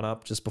get a run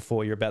up just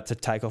before you're about to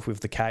take off with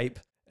the cape.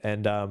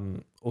 And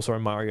also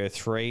in Mario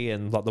 3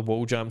 and like the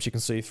wall jumps you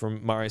can see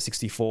from Mario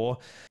 64.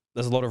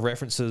 There's a lot of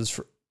references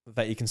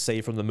that you can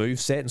see from the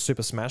moveset in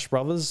Super Smash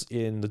Brothers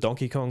in the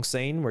Donkey Kong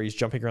scene where he's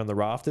jumping around the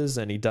rafters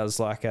and he does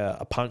like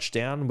a punch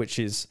down, which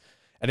is,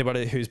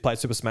 anybody who's played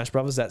Super Smash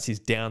Brothers, that's his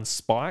down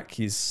spike,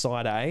 his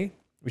side A,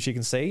 which you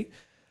can see.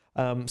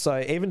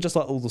 So even just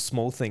like all the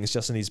small things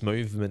just in his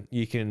movement,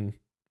 you can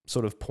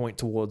sort of point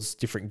towards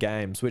different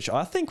games, which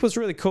I think was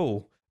really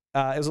cool.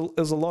 It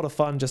was a lot of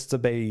fun just to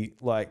be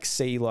like,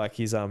 see like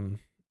his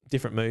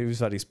different moves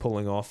that he's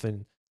pulling off,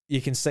 and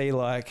you can see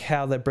like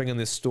how they're bringing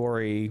this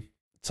story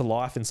to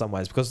life in some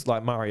ways, because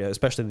like Mario,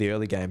 especially in the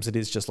early games, it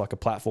is just like a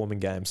platforming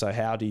game. So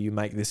how do you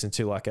make this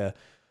into like a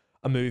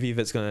movie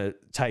that's going to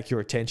take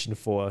your attention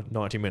for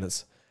 90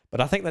 minutes? But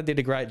I think they did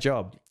a great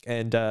job,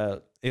 and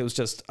it was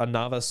just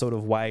another sort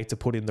of way to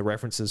put in the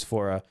references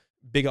for a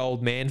big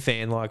old man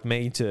fan like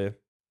me to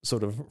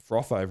sort of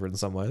froth over in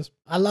some ways.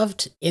 I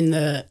loved in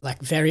the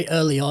like very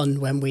early on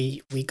when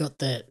we got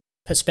the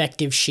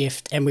perspective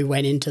shift and we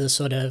went into the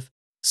sort of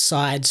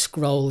side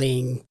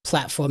scrolling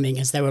platforming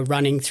as they were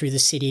running through the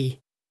city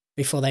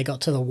before they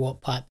got to the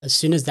warp pipe. As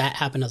soon as that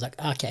happened, I was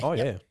like, okay, oh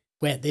yeah,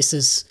 where this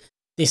is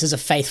a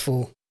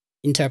faithful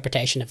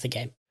interpretation of the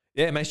game.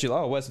 Yeah, it makes you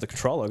like, oh, where's the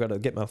controller? I got to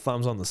get my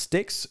thumbs on the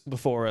sticks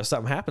before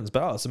something happens.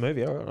 But it's a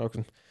movie.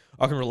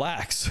 I can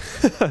relax.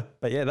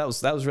 But yeah, that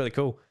was really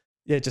cool.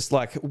 Yeah, just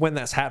like when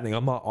that's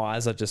happening, my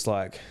eyes are just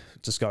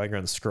going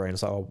around the screen.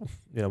 It's like, oh,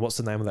 you know, what's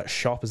the name of that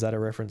shop? Is that a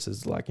reference?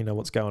 Is like, you know,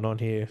 what's going on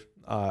here?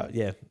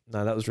 Yeah,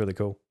 no, that was really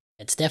cool.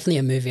 It's definitely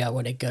a movie I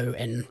want to go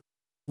and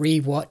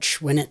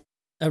rewatch when it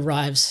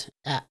arrives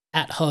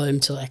at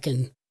home, so I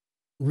can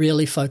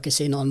really focus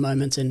in on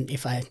moments. And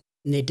if I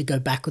need to go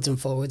backwards and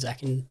forwards, I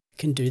can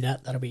do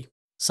that. That'll be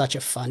such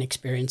a fun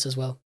experience as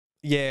well.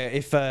 Yeah,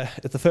 if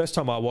the first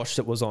time I watched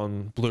it was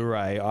on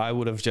Blu-ray, I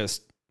would have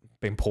just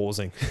been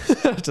pausing.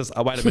 Just,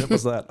 oh, wait a minute,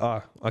 what's that?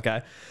 Oh,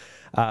 okay.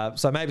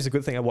 So maybe it's a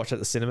good thing I watched it at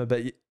the cinema,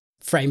 but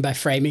frame by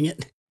framing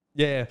it.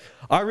 Yeah,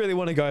 I really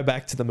want to go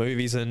back to the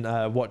movies and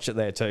watch it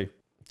there too,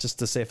 just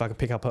to see if I can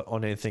pick up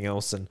on anything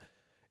else. And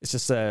it's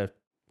just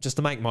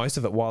to make most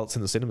of it while it's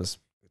in the cinemas,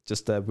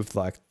 just with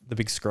like the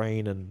big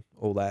screen and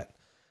all that.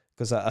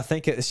 Because I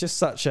think it's just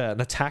such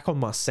an attack on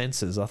my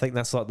senses. I think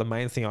that's like the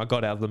main thing I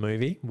got out of the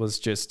movie was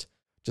just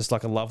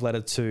like a love letter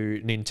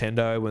to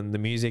Nintendo and the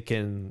music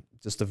and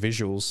just the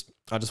visuals.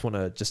 I just want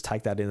to just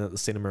take that in at the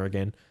cinema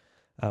again.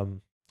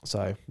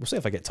 So we'll see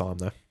if I get time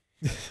though.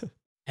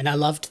 And I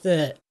loved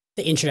the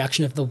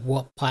introduction of the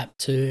warp pipe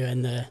too,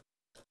 and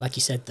like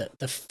you said,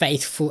 the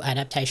faithful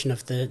adaptation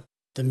of the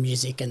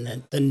music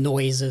and the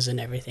noises and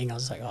everything. I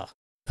was like, oh,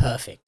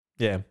 perfect.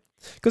 Yeah.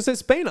 Because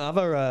there's been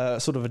other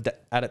sort of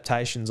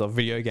adaptations of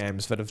video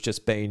games that have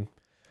just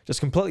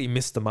completely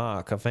missed the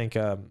mark. I think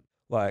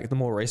like the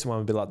more recent one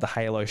would be like the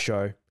Halo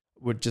show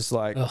would just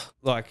like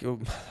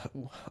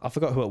I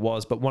forgot who it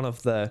was, but one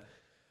of the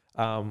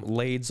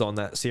leads on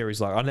that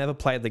series, like, I never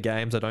played the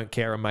games, I don't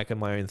care, I'm making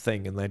my own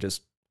thing, and they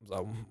just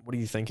like, what are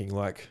you thinking?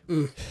 Like,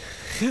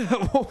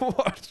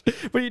 what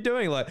are you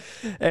doing? Like,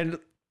 and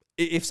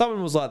if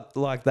someone was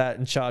like that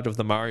in charge of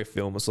the Mario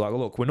film, it's like,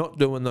 look, we're not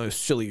doing those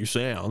silly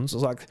sounds.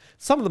 It's like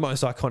some of the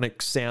most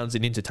iconic sounds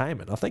in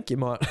entertainment. I think you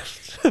might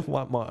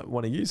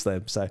want to use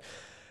them. So,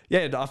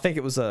 yeah, I think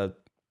it was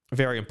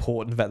very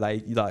important that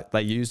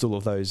they used all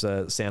of those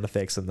sound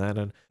effects and that.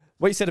 And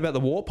what you said about the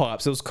warp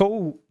pipes, it was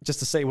cool just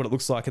to see what it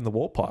looks like in the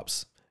warp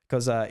pipes.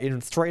 Because in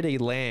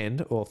 3D Land,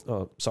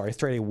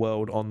 3D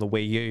World on the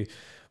Wii U,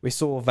 we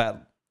saw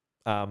that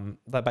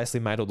they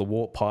basically made all the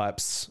warp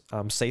pipes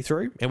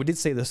see-through, and we did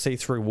see the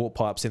see-through warp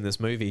pipes in this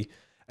movie.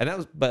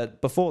 But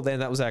before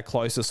then, that was our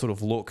closest sort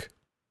of look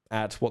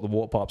at what the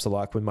warp pipes are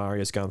like when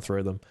Mario's going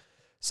through them.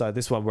 So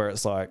this one, where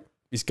it's like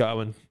he's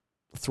going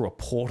through a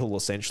portal,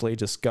 essentially,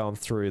 just going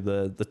through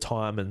the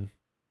time and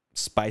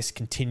space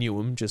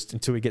continuum just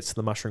until he gets to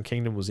the Mushroom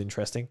Kingdom, was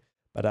interesting.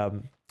 But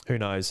who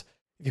knows?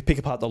 If you pick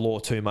apart the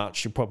lore too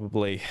much, you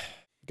probably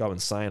go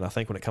insane. I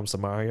think when it comes to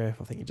Mario,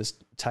 I think you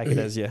just take it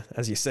as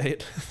you see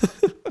it.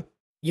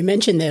 You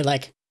mentioned there,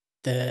 like,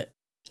 the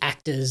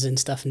actors and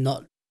stuff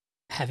not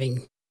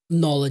having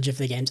knowledge of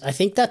the games. I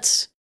think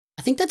that's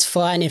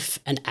fine if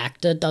an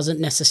actor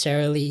doesn't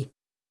necessarily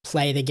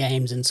play the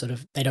games and sort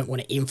of they don't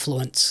want to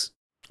influence.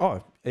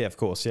 Oh yeah, of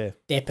course, yeah.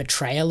 Their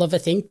portrayal of a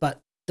thing, but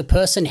the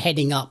person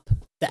heading up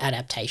the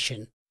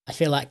adaptation, I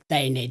feel like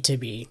they need to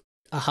be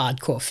a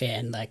hardcore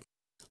fan, like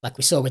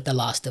we saw with The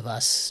Last of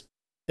Us.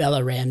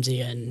 Bella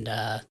Ramsey and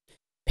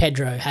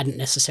Pedro hadn't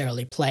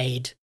necessarily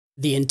played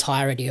the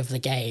entirety of the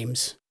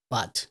games,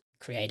 but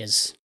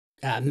creators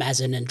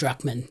Mazin and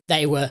Druckmann,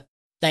 they were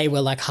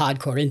like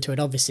hardcore into it,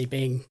 obviously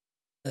being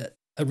the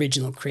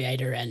original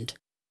creator and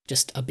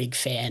just a big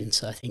fan.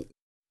 So I think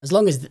as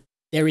long as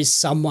there is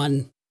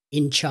someone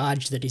in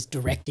charge that is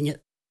directing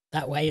it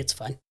that way, it's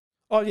fine.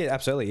 Oh yeah,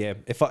 absolutely, yeah.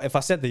 If I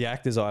said the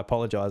actors, I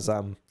apologize.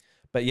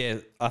 But yeah,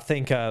 I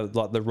think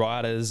like the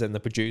writers and the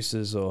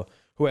producers or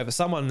whoever,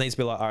 someone needs to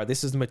be like, all right,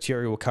 this is the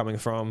material we're coming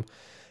from,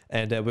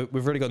 and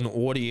we've already got an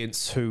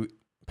audience who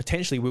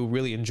potentially will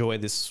really enjoy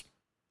this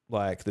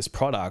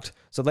product.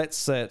 So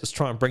let's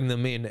try and bring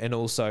them in, and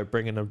also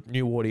bring in a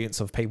new audience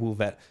of people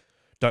that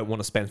don't want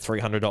to spend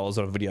 $300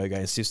 on a video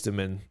game system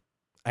and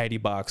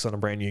 $80 on a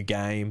brand new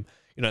game.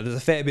 You know, there's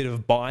a fair bit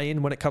of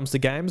buy-in when it comes to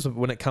games.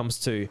 When it comes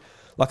to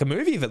like a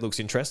movie that looks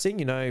interesting,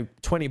 you know,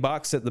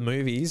 $20 at the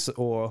movies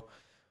or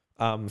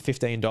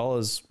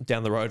 $15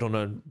 down the road on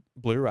a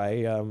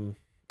Blu-ray,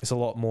 it's a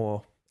lot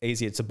more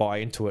easier to buy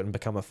into it and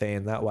become a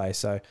fan that way.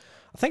 So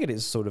I think it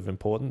is sort of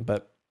important,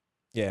 but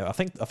yeah, I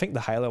think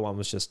the Halo one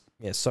was just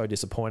so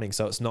disappointing.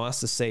 So it's nice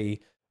to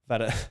see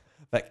that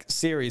that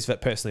series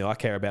that personally I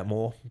care about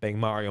more, being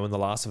Mario and The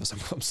Last of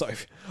Us.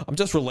 I'm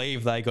just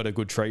relieved they got a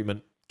good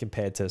treatment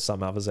compared to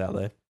some others out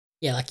there.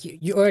 Yeah, like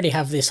you already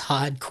have this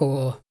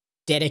hardcore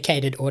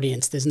dedicated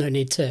audience. There's no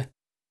need to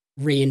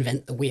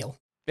reinvent the wheel.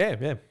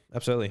 Yeah,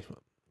 absolutely.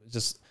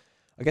 Just,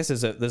 I guess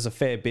there's a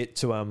fair bit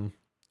to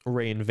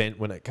reinvent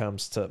when it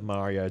comes to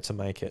Mario to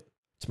make it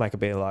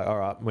be like, all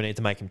right, we need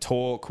to make him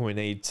talk, we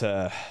need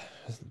to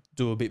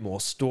do a bit more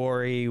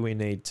story, we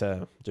need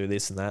to do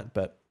this and that.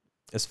 But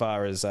as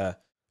far as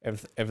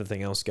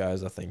everything else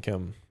goes, I think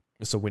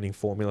it's a winning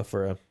formula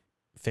for a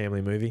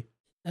family movie.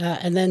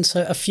 And then,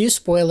 so a few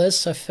spoilers.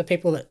 So for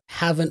people that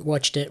haven't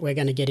watched it, we're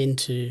going to get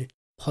into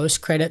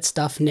post-credit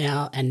stuff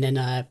now, and then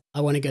I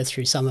want to go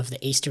through some of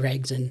the Easter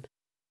eggs. And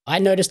I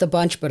noticed a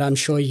bunch, but I'm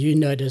sure you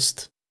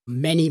noticed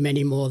many,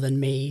 many more than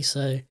me.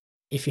 So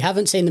if you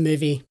haven't seen the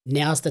movie,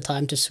 now's the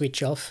time to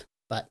switch off.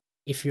 But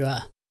if you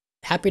are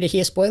happy to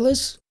hear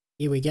spoilers,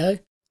 here we go.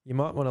 You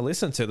might want to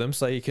listen to them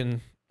so you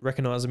can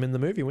recognize them in the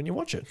movie when you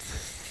watch it.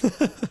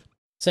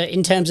 So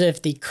in terms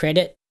of the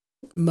credit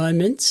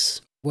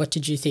moments, what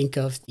did you think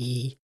of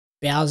the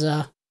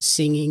Bowser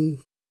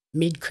singing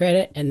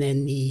mid-credit and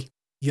then the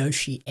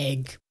Yoshi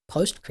egg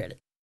post-credit?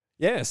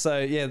 Yeah, so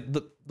yeah,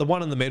 the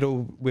one in the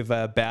middle with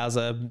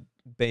Bowser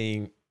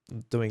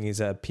doing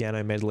his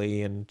piano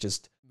medley, and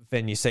just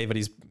then you see that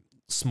he's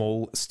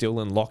small still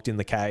and locked in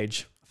the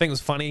cage. I think it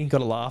was funny,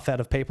 got a laugh out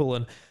of people,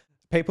 and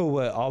people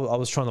were, I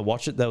was trying to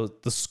watch it. There was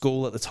the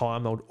school at the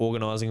time, they were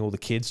organising all the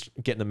kids,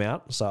 getting them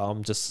out. So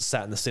I'm just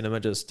sat in the cinema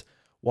just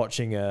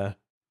watching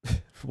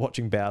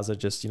watching Bowser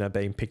just,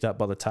 being picked up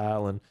by the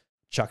tail and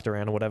chucked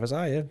around or whatever. So,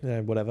 oh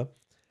yeah, whatever.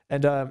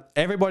 And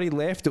everybody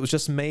left. It was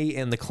just me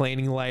and the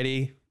cleaning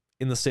lady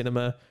in the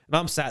cinema. And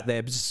I'm sat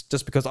there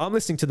just because I'm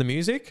listening to the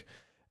music.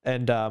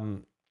 And,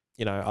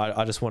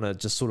 I just want to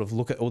just sort of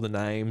look at all the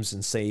names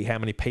and see how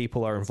many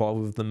people are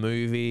involved with the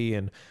movie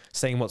and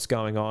seeing what's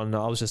going on.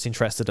 I was just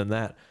interested in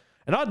that.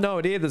 And I had no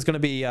idea there's going to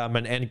be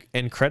an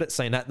end credit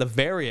scene at the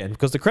very end,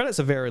 because the credits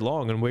are very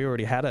long and we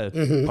already had a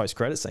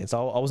post-credit scene.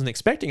 So I wasn't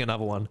expecting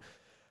another one.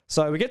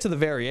 So we get to the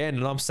very end,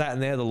 and I'm sat in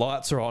there, the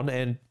lights are on,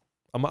 and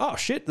I'm like, oh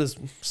shit, there's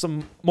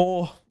some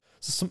more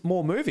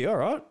movie, all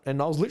right.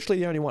 And I was literally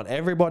the only one.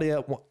 Everybody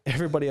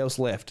else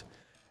left,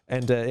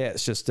 and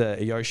it's just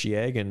a Yoshi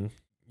egg, and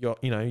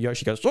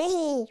Yoshi goes,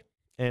 oh,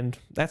 and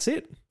that's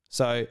it.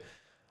 So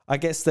I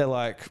guess they're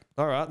like,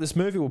 all right, this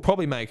movie will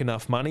probably make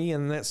enough money,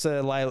 and that's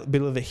a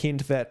bit of a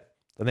hint that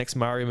the next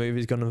Mario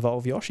movie is going to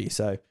involve Yoshi.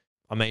 So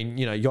I mean,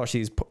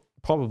 Yoshi is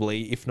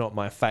probably, if not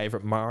my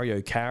favorite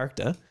Mario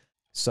character.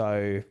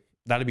 So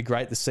that'd be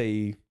great to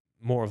see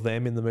more of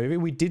them in the movie.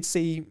 We did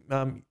see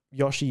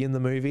Yoshi in the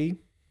movie,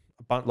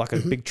 like a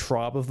big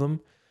tribe of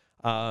them,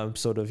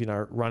 sort of,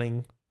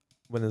 running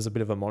when there's a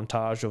bit of a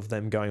montage of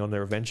them going on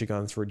their adventure,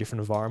 going through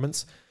different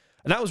environments.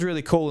 And that was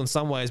really cool in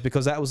some ways,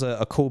 because that was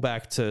a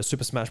callback to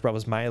Super Smash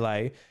Bros.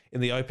 Melee. In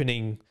the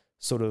opening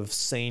sort of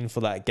scene for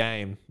that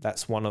game,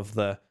 that's one of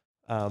the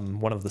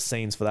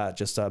scenes for that,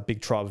 just a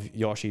big tribe of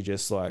Yoshi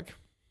just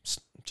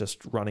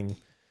running.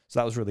 So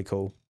that was really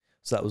cool.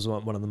 So that was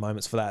one of the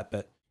moments for that,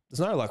 but there's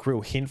no like real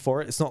hint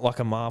for it. It's not like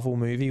a Marvel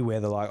movie where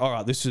they're like, all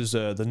right, this is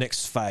the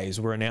next phase.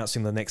 We're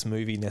announcing the next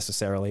movie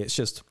necessarily. It's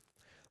just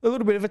a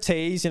little bit of a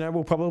tease.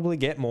 We'll probably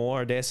get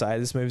more. I dare say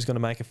this movie's going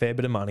to make a fair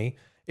bit of money.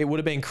 It would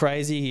have been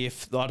crazy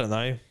if, I don't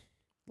know,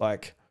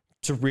 like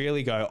to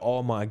really go,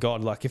 oh my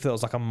God, like if there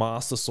was like a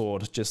Master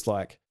Sword just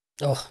like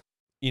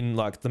in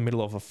like the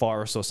middle of a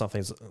forest or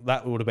something,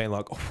 that would have been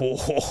like,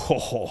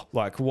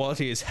 like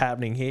what is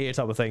happening here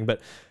type of thing.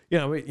 But,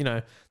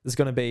 there's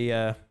going to be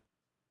a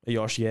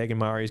Yoshi egg, and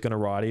Mario's going to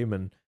ride him,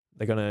 and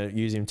they're going to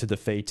use him to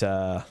defeat,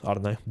 I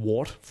don't know,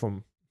 Wart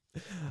from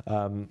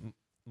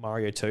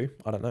Mario 2.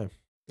 I don't know.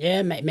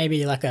 Yeah,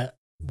 maybe like a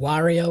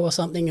Wario or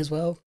something as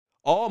well.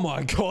 Oh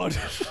my God.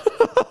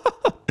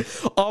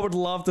 I would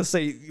love to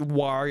see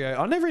Wario.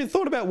 I never even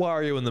thought about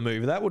Wario in the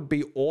movie. That would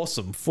be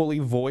awesome. Fully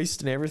voiced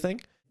and everything.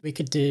 We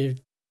could do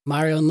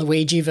Mario and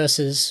Luigi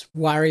versus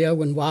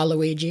Wario and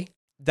Waluigi.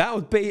 That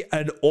would be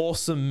an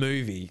awesome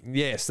movie.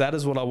 Yes, that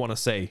is what I want to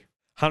see.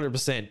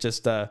 100%.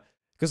 Just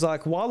because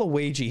like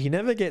Waluigi, he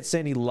never gets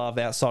any love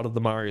outside of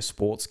the Mario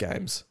sports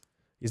games.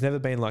 He's never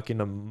been like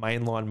in a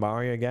mainline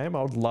Mario game.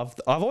 I've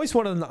always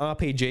wanted an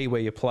RPG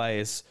where you play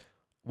as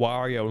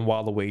Wario and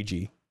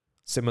Waluigi,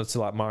 similar to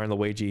like Mario and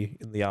Luigi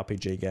in the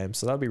RPG game.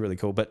 So that'd be really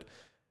cool. But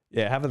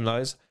yeah, having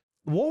those,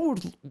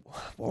 what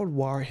would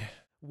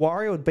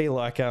Wario would be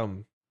like?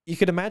 You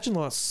could imagine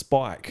like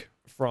Spike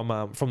from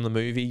the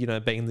movie,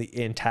 being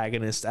the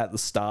antagonist at the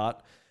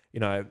start,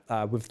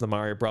 with the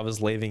Mario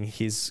Brothers leaving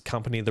his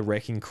company, the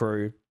Wrecking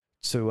Crew,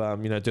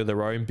 to do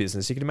their own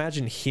business. You can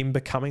imagine him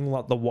becoming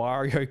like the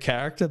Wario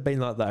character, being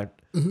like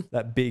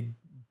that big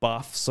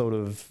buff sort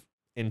of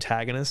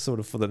antagonist sort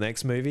of for the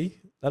next movie.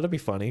 That'd be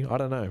funny. I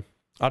don't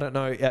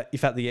know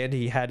if at the end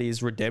he had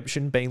his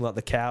redemption, being like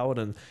the coward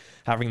and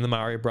having the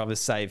Mario Brothers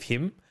save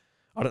him.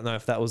 I don't know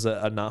if that was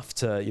enough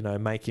to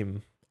make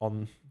him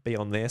be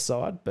on their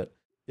side, but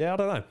yeah, I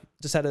don't know.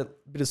 Just had a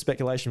bit of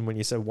speculation when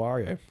you said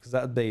Wario, because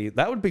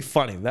that would be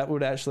funny. That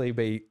would actually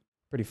be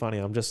pretty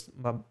funny.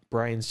 My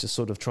brain's just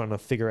sort of trying to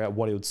figure out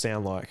what he would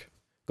sound like,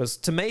 because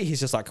to me he's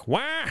just like wah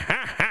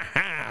ha ha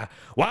ha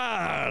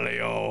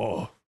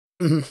Wario.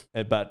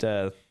 But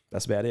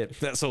that's about it.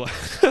 That's all.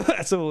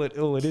 That's all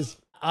it is.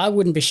 I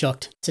wouldn't be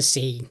shocked to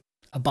see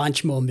a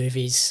bunch more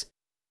movies,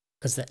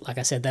 because, like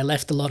I said, they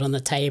left a lot on the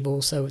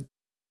table. So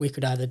we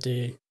could either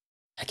do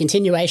a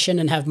continuation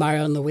and have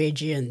Mario and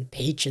Luigi and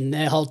Peach and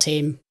their whole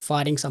team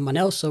fighting someone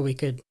else, or we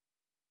could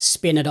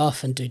spin it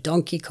off and do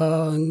Donkey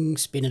Kong,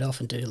 spin it off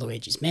and do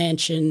Luigi's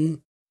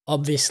Mansion.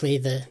 Obviously,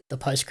 the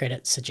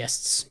post-credit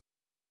suggests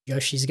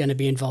Yoshi's going to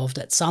be involved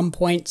at some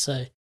point,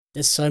 so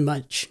there's so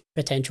much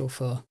potential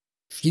for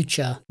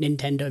future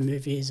Nintendo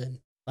movies. And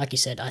like you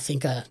said, I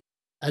think a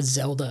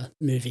Zelda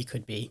movie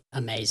could be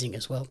amazing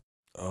as well.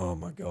 Oh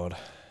my God.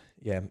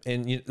 Yeah,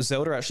 and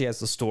Zelda actually has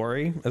the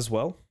story as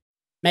well.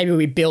 Maybe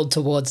we build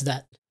towards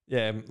that.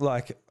 Yeah,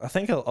 like I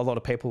think a lot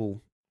of people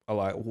are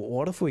like,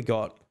 what if we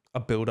got a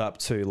build up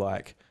to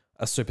like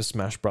a Super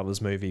Smash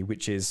Brothers movie,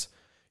 which is,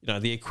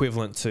 the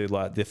equivalent to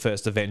like the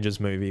first Avengers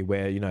movie,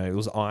 where, it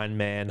was Iron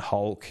Man,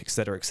 Hulk, et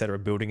cetera,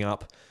 building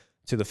up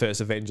to the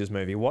first Avengers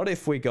movie. What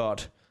if we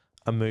got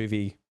a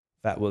movie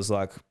that was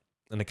like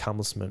an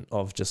accomplishment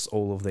of just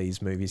all of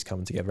these movies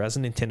coming together? As a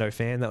Nintendo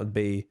fan, that would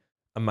be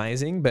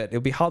amazing, but it'll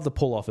be hard to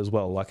pull off as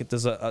well. Like,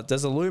 does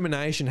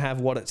Illumination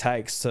have what it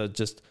takes to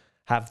just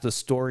have the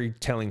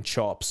storytelling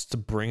chops to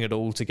bring it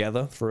all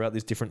together throughout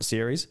this different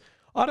series?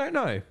 I don't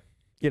know.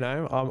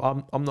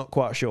 I'm not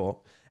quite sure.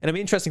 And it'll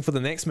be interesting for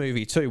the next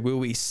movie too. Will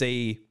we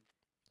see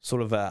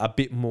sort of a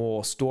bit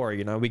more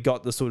story? We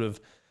got the sort of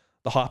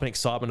the hype and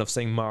excitement of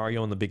seeing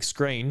Mario on the big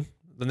screen.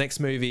 The next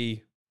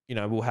movie,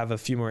 we'll have a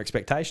few more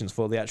expectations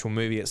for the actual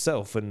movie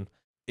itself, and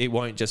it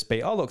won't just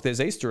be, oh look, there's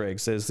Easter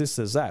eggs, there's this,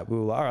 there's that.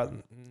 We'll, all right,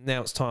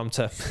 now it's time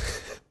to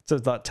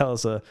like tell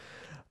us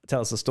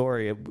a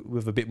story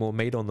with a bit more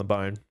meat on the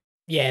bone.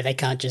 Yeah, they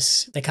can't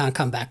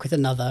come back with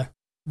another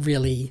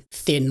really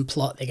thin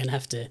plot. They're gonna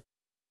have to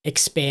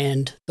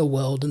expand the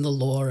world and the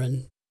lore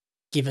and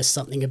give us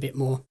something a bit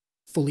more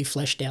fully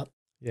fleshed out.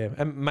 Yeah,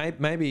 and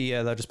maybe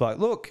they'll just be like,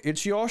 look,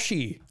 it's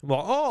Yoshi. I'm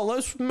like, oh,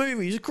 this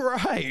movie's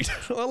great.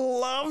 I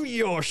love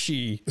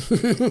Yoshi.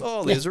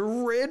 Oh, there's a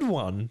red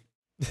one.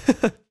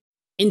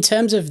 In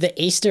terms of the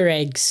Easter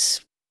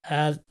eggs,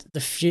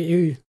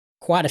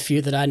 quite a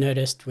few that I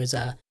noticed was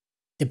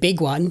the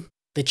big one,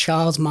 the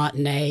Charles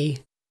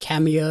Martinet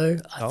cameo.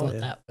 I thought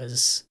that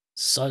was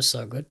so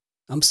good.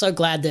 I'm so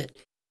glad that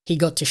he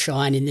got to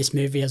shine in this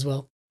movie as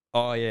well.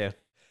 Oh, yeah.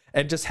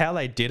 And just how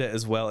they did it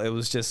as well. It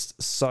was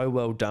just so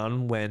well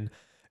done when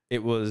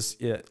it was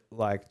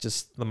like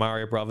just the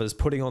Mario Brothers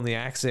putting on the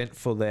accent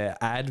for their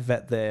ad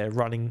that they're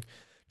running,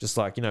 just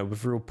like,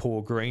 with real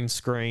poor green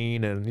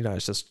screen and,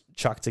 it's just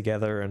chucked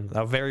together, and they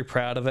were very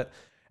proud of it.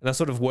 And they're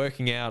sort of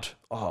working out,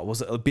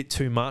 was it a bit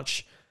too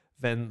much?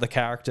 Then the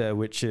character,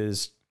 which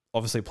is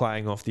obviously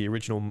playing off the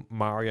original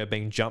Mario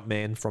being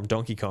Jumpman from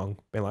Donkey Kong,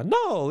 being like,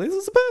 no, this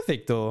is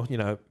perfect, or,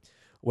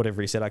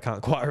 whatever he said, I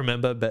can't quite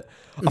remember, but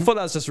I thought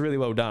that was just really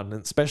well done,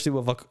 and especially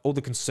with like all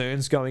the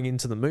concerns going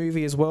into the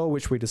movie as well,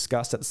 which we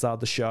discussed at the start of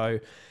the show,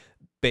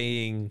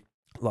 being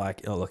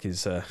like, oh look,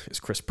 is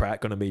Chris Pratt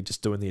going to be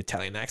just doing the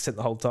Italian accent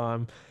the whole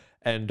time?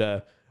 And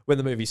when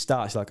the movie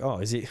starts, you're like, oh,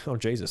 is he? Oh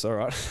Jesus, all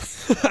right,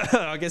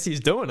 I guess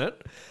he's doing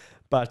it.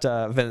 But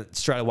then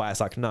straight away, it's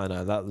like, no,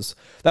 that was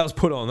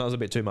put on. That was a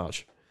bit too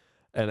much,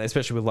 and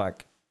especially with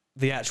like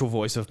the actual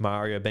voice of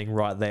Mario being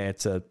right there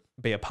to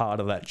be a part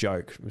of that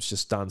joke. It was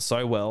just done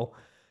so well.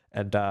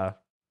 And I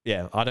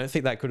don't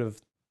think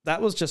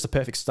that was just a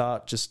perfect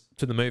start just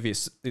to the movie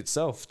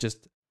itself.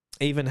 Just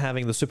even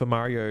having the Super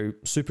Mario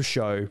Super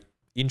Show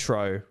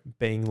intro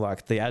being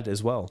like the ad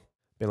as well.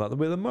 Being like,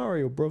 we're the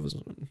Mario Brothers.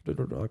 I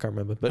can't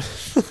remember, but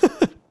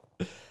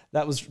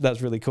that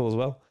was really cool as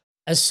well.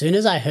 As soon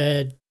as I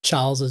heard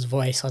Charles's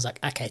voice, I was like,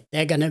 okay,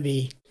 they're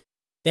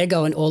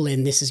going all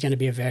in. This is going to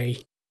be a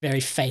very, very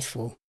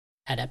faithful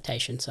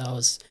adaptation. So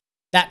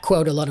that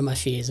quelled a lot of my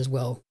fears as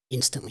well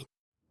instantly.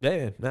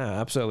 Yeah, no,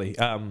 absolutely.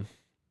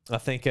 I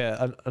think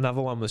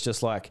another one was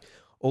just like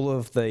all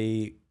of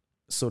the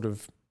sort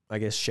of, I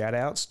guess, shout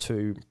outs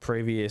to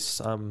previous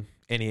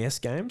NES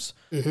games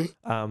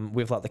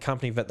with like the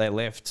company that they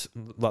left,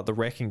 like the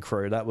Wrecking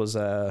Crew. That was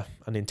a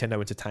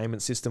Nintendo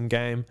Entertainment System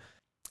game.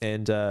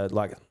 And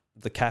like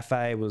the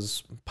cafe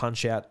was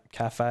Punch Out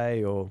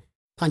Cafe or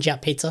Punch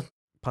Out Pizza.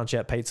 Punch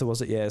Out Pizza,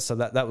 was it? Yeah, so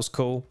that was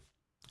cool.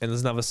 And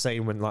there's another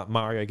scene when like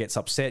Mario gets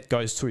upset,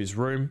 goes to his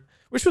room,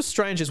 which was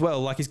strange as well.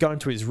 Like he's going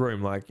to his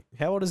room. Like,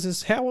 how old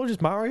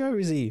is Mario?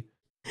 Is he?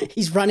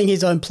 He's running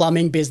his own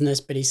plumbing business,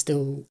 but he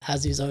still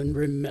has his own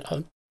room at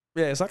home.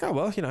 Yeah, it's like, oh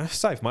well,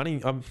 save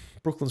money.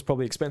 Brooklyn's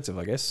probably expensive,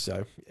 I guess.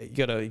 So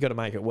you gotta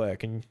make it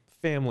work. And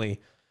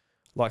family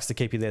likes to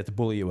keep you there to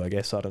bully you, I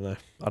guess. I don't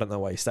know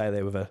why you stay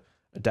there with a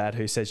dad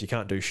who says you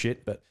can't do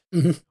shit, but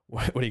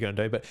what are you going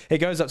to do? But he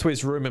goes up to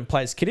his room and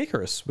plays Kid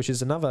Icarus, which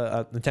is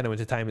another Nintendo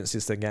Entertainment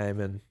System game,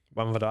 and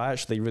one that I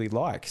actually really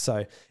like. So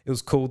it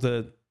was cool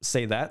to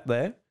see that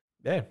there.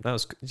 Yeah, that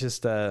was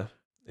just,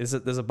 there's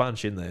a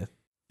bunch in there.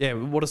 Yeah,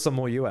 what are some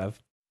more you have?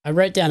 I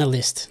wrote down a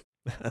list.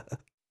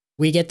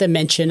 We get the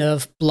mention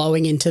of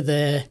blowing into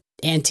the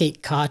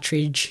antique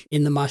cartridge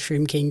in the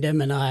Mushroom Kingdom,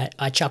 and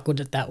I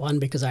chuckled at that one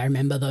because I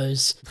remember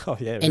those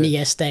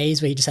NES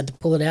days where you just had to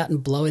pull it out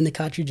and blow in the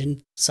cartridge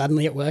and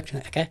suddenly it worked.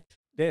 Okay.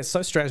 Yeah, it's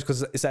so strange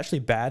because it's actually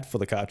bad for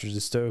the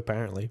cartridges too,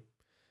 apparently,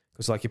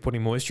 because like you're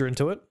putting moisture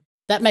into it.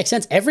 That makes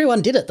sense.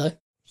 Everyone did it though.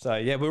 So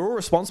yeah, we're all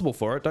responsible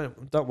for it.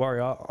 Don't worry,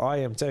 I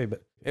am too,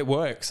 but it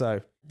works.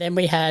 So then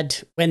we had,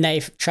 when they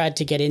tried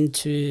to get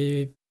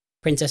into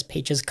Princess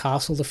Peach's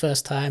castle the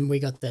first time, we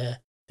got the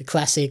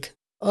classic,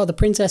 oh, the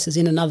princess is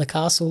in another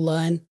castle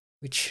line,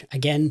 which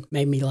again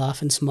made me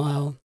laugh and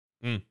smile.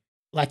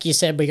 Like you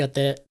said, we got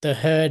the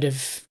herd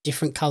of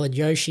different colored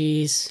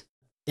Yoshis.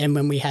 Then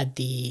when we had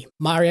the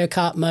Mario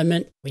Kart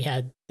moment, we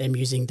had them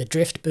using the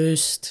drift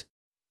boost.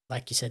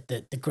 Like you said,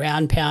 the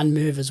ground pound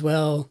move as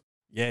well.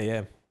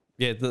 Yeah.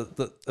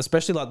 The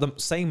especially like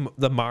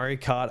the Mario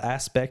Kart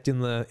aspect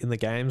in the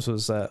games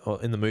was or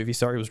in the movie,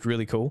 was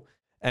really cool.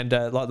 And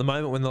like the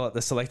moment when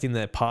they're selecting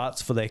their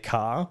parts for their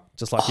car,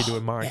 just like you do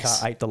in Mario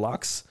Kart 8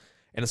 Deluxe,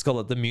 and it's got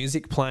like the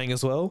music playing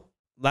as well.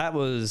 That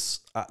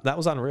was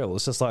unreal.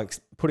 It's just like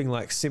putting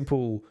like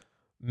simple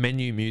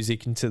menu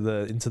music into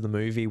the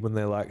movie when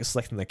they're like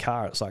selecting the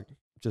car. It's like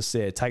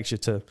it takes you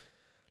to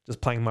just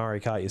playing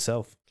Mario Kart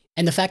yourself.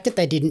 And the fact that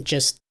they didn't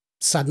just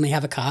suddenly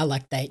have a car,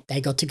 like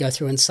they got to go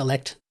through and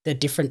select the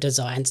different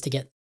designs to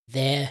get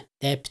their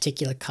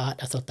particular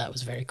kart. I thought that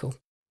was very cool.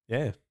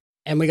 Yeah.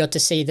 And we got to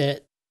see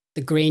the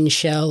green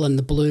shell and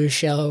the blue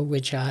shell,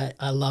 which I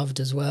loved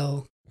as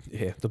well.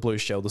 Yeah, the blue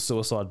shell, the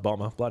suicide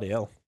bomber. Bloody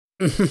hell.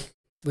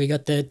 We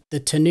got the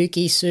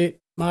Tanuki suit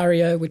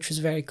Mario, which was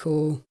very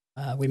cool.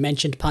 We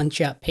mentioned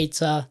Punch Out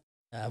Pizza.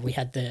 We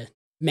had the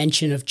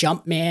mention of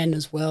Jumpman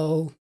as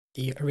well,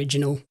 the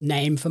original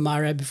name for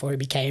Mario before he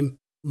became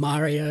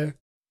Mario.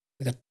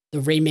 We got the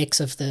remix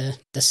of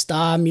the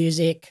Star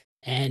music,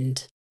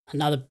 and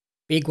another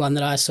big one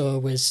that I saw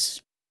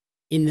was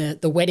in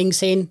the wedding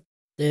scene.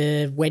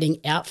 The wedding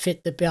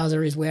outfit that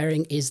Bowser is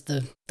wearing is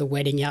the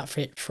wedding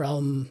outfit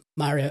from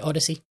Mario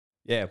Odyssey.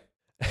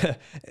 Yeah.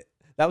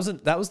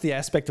 That was the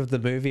aspect of the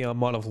movie I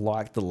might have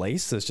liked the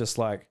least. It's just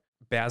like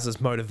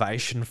Bowser's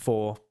motivation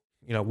for,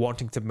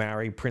 wanting to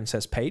marry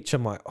Princess Peach.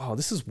 I'm like, oh,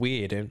 this is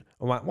weird. And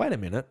I'm like, wait a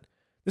minute.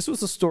 This was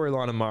the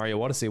storyline of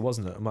Mario Odyssey,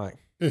 wasn't it? I'm like,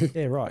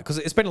 yeah, right. Because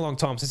it's been a long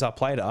time since I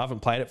played it. I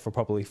haven't played it for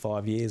probably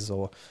 5 years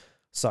or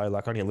so,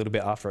 like only a little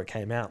bit after it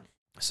came out.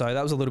 So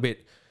that was a little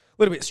bit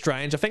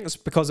strange. I think it's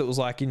because it was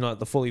like,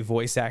 the fully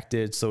voice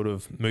acted sort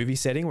of movie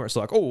setting where it's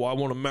like, oh, I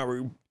want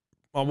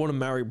to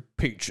marry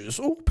Peaches.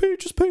 Oh,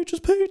 Peaches, Peaches,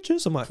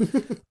 Peaches. I'm like,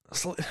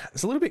 it's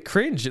a little bit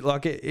cringe.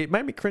 It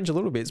made me cringe a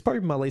little bit. It's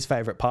probably my least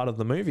favorite part of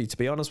the movie, to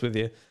be honest with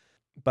you.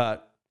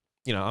 But,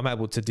 I'm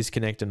able to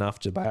disconnect enough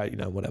to about,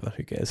 whatever,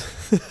 who cares?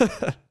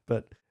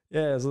 But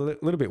yeah, it's a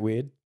little bit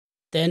weird.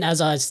 Then as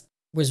I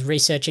was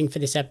researching for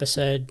this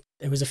episode,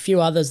 there was a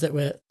few others that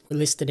were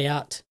listed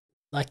out.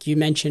 Like you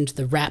mentioned,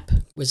 the rap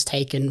was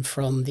taken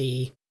from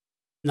the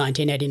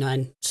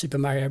 1989 Super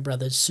Mario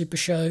Brothers Super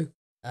Show.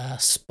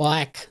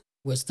 Spike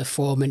was the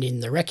foreman in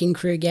the Wrecking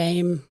Crew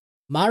game.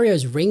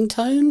 Mario's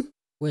ringtone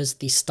was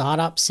the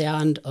startup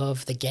sound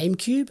of the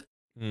GameCube.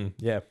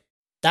 Yeah.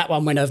 That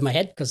one went over my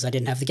head because I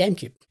didn't have the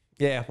GameCube.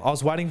 Yeah, I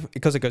was waiting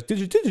because it goes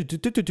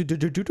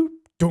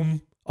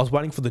dum. I was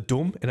waiting for the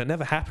dum and it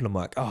never happened. I'm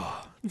like,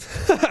 oh,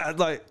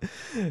 like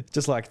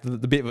just like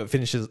the bit of it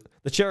finishes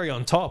the cherry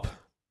on top.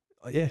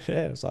 Oh, yeah.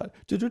 It's like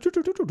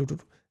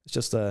it's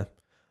just I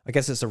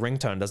guess it's a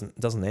ringtone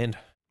doesn't end.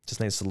 It just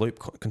needs to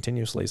loop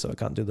continuously, so I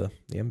can't do the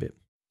end bit.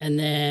 And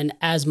then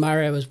as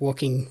Mario was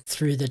walking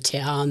through the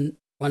town,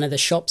 one of the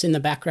shops in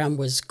the background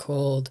was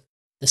called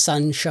the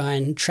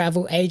Sunshine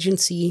Travel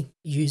Agency,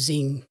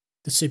 using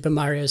the Super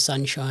Mario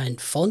Sunshine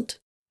font.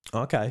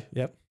 Okay,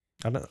 yep.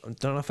 I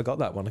don't know if I got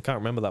that one. I can't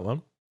remember that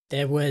one.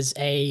 There was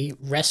a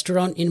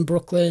restaurant in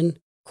Brooklyn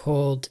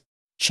called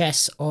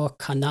Chess or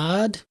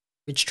Canard,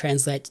 which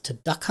translates to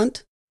Duck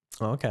Hunt.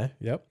 Okay,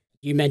 yep.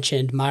 You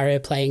mentioned Mario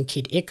playing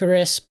Kid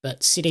Icarus,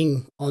 but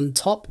sitting on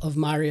top of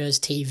Mario's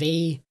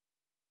TV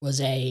was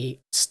a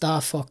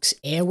Star Fox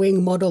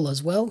Airwing model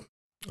as well.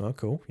 Oh,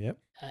 cool, yep.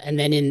 And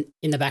then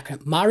in the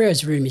background,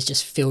 Mario's room is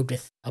just filled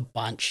with a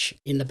bunch.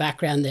 In the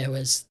background, there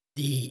was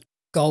the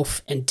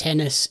golf and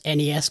tennis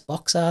NES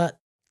box art.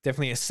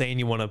 Definitely a scene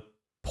you want to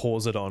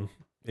pause it on,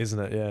 isn't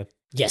it? Yeah.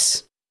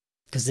 Yes,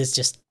 because there's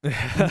just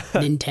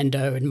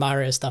Nintendo and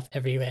Mario stuff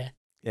everywhere.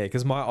 Yeah,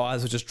 because my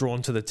eyes were just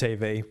drawn to the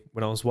TV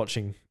when I was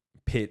watching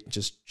Pit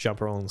just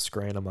jump around on the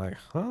screen. I'm like,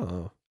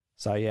 oh.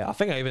 So yeah, I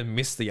think I even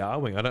missed the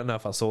R-Wing. I don't know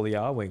if I saw the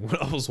R-Wing when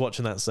I was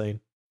watching that scene.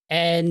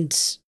 And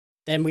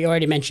then we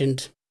already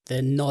mentioned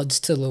the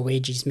nods to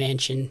Luigi's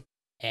Mansion.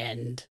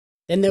 And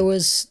then there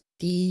was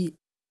the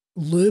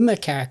Luma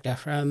character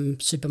from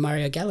Super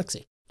Mario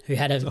Galaxy, who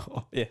had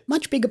a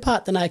much bigger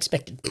part than I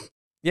expected.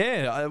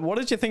 Yeah, what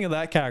did you think of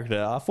that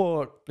character? I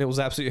thought it was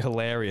absolutely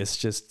hilarious.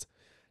 Just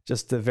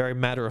a very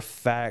matter of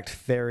fact,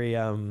 very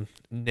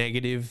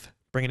negative,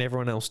 bringing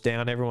everyone else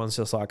down. Everyone's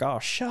just like, oh,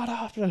 shut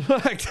up,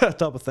 like that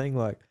type of thing.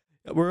 Like,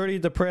 we're already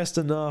depressed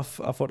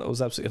enough. I thought it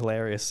was absolutely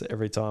hilarious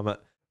every time it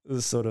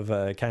sort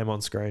of came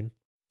on screen.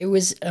 It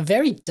was a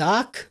very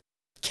dark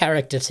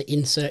character to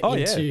insert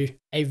into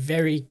a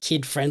very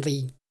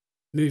kid-friendly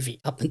movie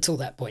up until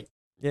that point.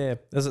 Yeah,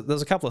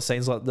 there's a couple of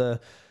scenes like the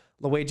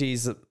Luigi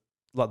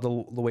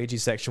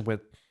section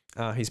with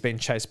he's been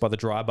chased by the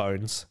dry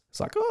bones. It's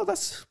like, oh,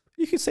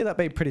 you can see that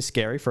being pretty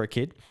scary for a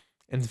kid.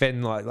 And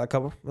then like I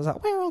was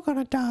like, we're all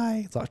gonna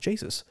die. It's like,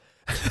 Jesus,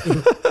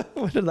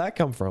 where did that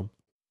come from?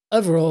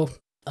 Overall,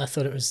 I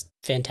thought it was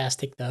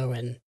fantastic though,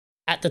 and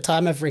at the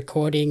time of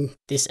recording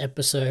this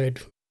episode,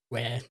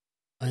 we're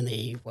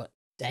only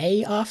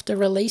day after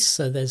release,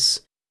 so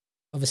there's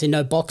obviously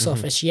no box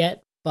office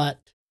yet, but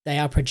they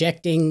are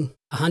projecting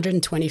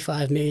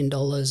 $125 million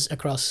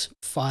across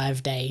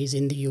 5 days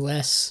in the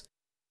US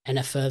and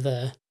a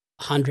further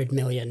 $100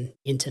 million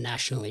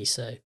internationally.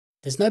 So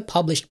there's no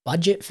published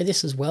budget for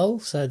this as well.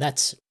 So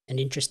that's an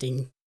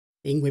interesting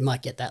thing. We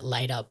might get that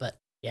later. But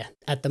yeah,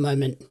 at the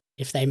moment,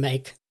 if they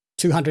make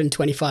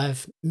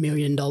 $225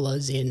 million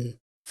in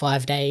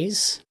 5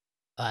 days,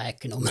 I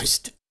can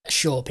almost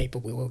assure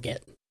people we will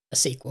get a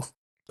sequel.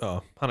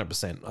 Oh,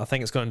 100%. I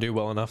think it's going to do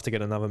well enough to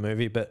get another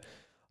movie, but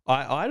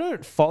I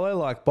don't follow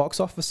like box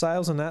office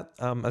sales and that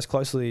as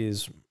closely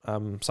as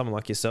someone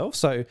like yourself.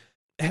 So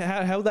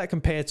how would that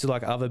compare to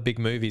like other big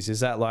movies? Is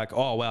that like,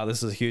 oh wow,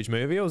 this is a huge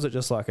movie, or is it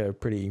just like a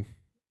pretty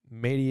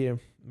medium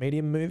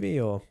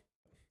movie? Or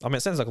I mean,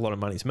 it sounds like a lot of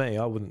money to me.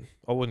 I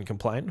wouldn't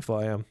complain if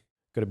I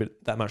got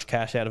that much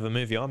cash out of a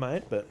movie I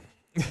made. But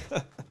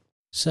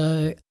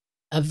so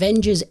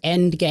Avengers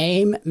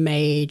Endgame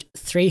made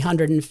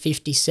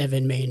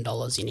 $357 million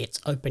in its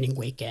opening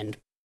weekend.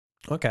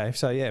 Okay,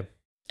 so yeah.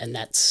 And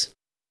that's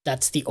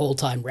the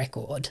all-time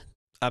record.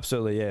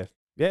 Absolutely, yeah.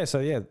 Yeah, so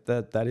yeah,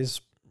 that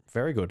is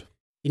very good.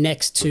 The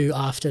next two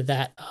after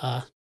that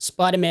are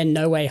Spider-Man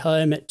No Way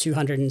Home at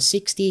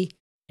 260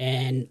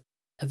 and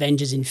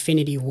Avengers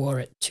Infinity War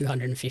at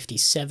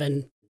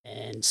 257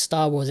 and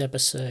Star Wars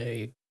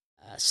Episode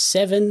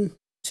 7,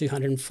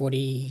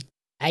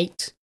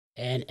 248,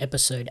 and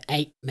Episode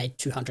 8 made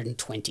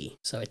 220.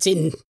 So it's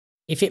in.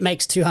 If it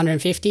makes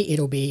 250,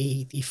 it'll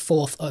be the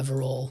 4th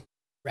overall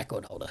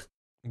record holder.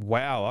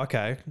 Wow.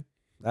 Okay,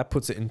 that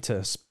puts it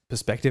into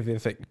perspective.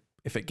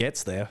 If it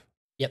gets there.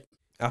 Yep.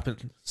 Up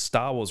in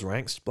Star Wars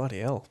ranks, bloody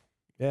hell.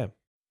 Yeah.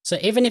 So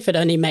even if it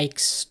only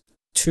makes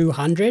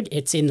 200,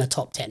 it's in the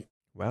top 10.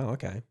 Wow.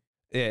 Okay.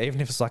 Yeah.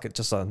 Even if it's like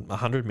just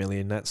 100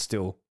 million, that's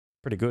still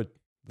pretty good.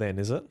 Then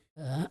is it?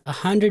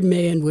 100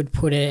 million would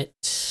put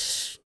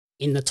it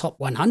in the top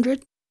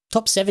 100,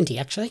 top 70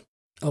 actually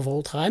of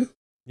all time.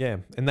 Yeah,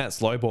 and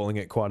that's lowballing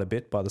it quite a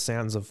bit by the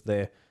sounds of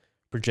their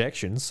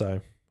projections.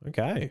 So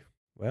okay,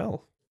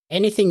 well,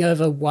 anything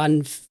over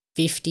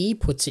 150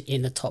 puts it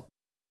in the top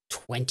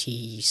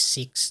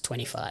 26,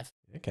 25.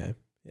 Okay.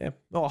 Yeah.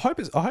 No, I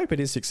hope it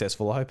is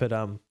successful. I hope it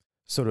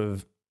sort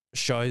of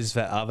shows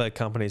that other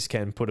companies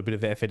can put a bit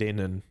of effort in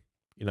and,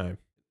 you know,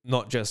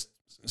 not just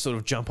sort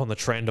of jump on the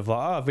trend of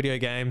like, oh, video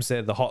games,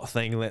 they're the hot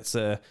thing. Let's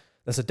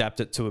adapt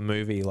it to a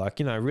movie. Like,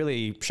 you know,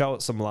 really show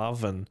it some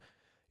love, and,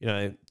 you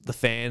know, the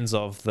fans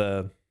of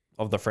the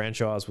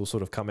franchise will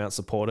sort of come out,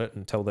 support it,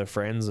 and tell their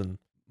friends, and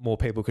more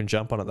people can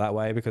jump on it that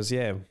way. Because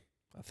yeah,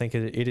 I think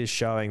it is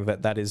showing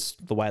that is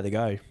the way to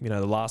go. You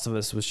know, The Last of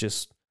Us was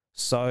just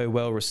so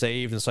well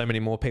received, and so many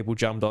more people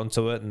jumped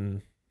onto it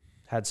and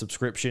had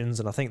subscriptions.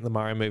 And I think the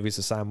Mario movie is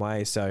the same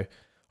way. So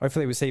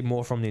hopefully we see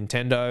more from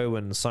Nintendo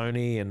and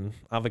Sony and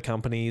other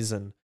companies,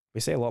 and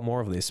we see a lot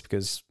more of this,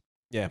 because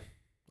yeah,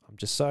 I'm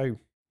just so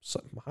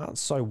my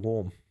heart's so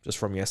warm just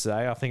from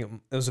yesterday. I think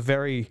it was a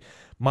very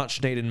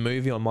much needed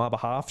movie on my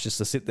behalf, just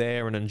to sit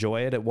there and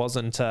enjoy it. It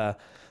wasn't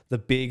the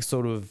big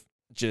sort of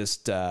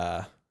just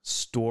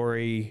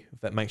story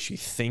that makes you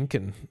think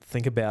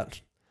about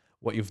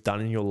what you've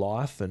done in your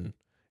life, and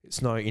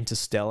it's no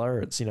Interstellar.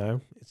 It's, you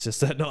know, it's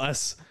just a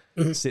nice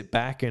sit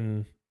back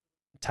and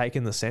take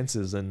in the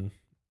senses, and,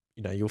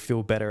 you know, you'll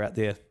feel better at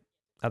the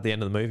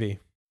end of the movie.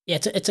 Yeah,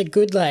 it's a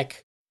good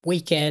like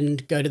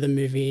weekend, go to the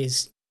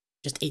movies,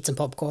 just eat some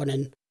popcorn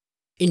and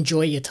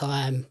enjoy your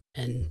time.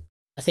 And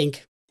I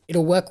think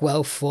it'll work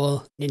well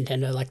for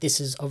Nintendo. Like, this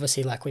is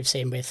obviously, like we've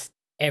seen with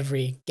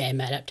every game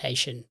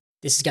adaptation,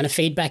 this is going to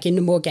feed back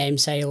into more game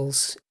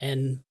sales.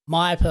 And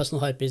my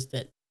personal hope is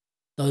that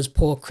those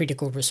poor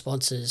critical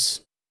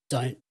responses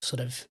don't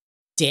sort of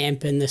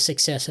dampen the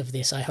success of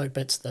this. I hope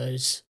it's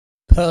those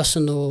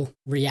personal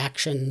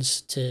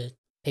reactions to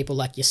people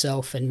like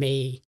yourself and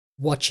me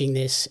watching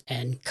this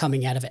and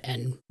coming out of it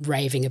and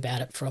raving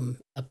about it from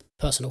a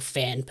personal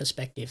fan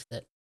perspective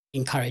that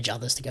encourage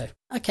others to go,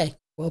 okay,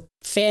 well,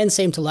 fans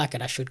seem to like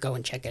it, I should go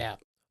and check it out.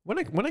 When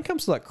it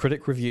comes to like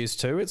critic reviews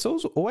too, it's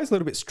also always a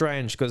little bit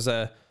strange, because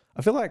I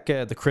feel like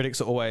the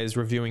critics are always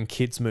reviewing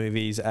kids'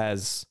 movies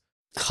as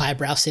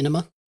highbrow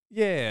cinema.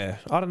 Yeah,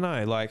 I don't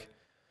know. Like,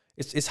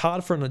 it's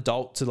hard for an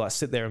adult to like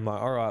sit there and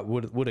like, all right,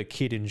 would a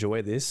kid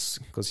enjoy this?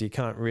 Because you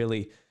can't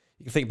really.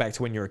 You can think back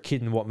to when you're a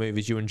kid and what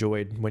movies you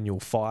enjoyed when you were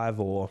 5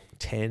 or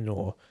 10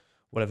 or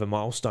whatever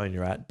milestone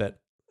you're at. But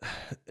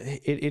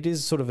it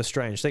is sort of a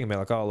strange thing about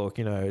like, oh, look,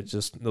 you know, it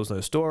just, there was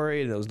no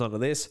story, there was none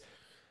of this.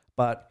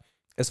 But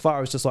as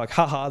far as just like,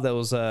 haha, there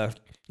was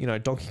you know,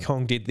 Donkey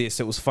Kong did this,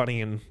 it was funny,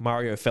 and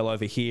Mario fell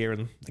over here,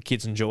 and the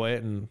kids enjoy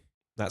it, and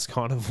that's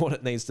kind of what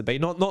it needs to be.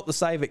 Not to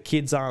say that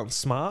kids aren't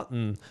smart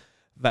and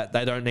that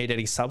they don't need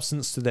any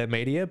substance to their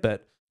media,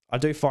 but I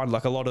do find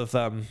like a lot of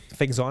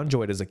things I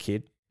enjoyed as a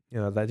kid, you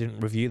know, they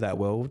didn't review that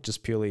well,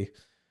 just purely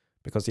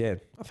because, yeah,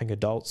 I think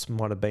adults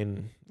might have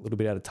been a little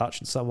bit out of touch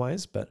in some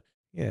ways, but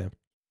yeah.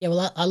 Yeah,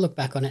 well, I look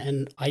back on it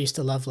and I used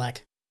to love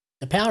like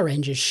the Power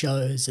Rangers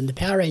shows and the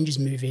Power Rangers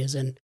movies,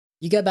 and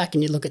you go back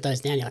and you look at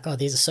those now and you're like, oh,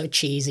 these are so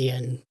cheesy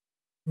and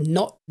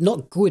not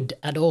good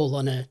at all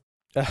on a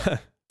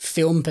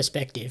film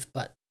perspective,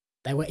 but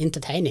they were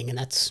entertaining, and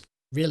that's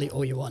really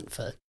all you want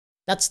for...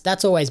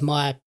 That's always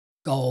my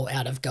goal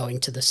out of going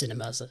to the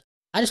cinemas.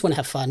 I just want to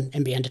have fun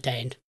and be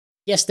entertained.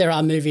 Yes, there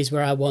are movies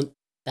where I want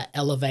that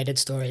elevated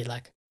story,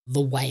 like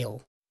The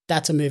Whale.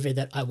 That's a movie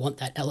that I want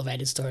that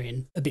elevated story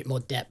in a bit more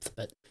depth.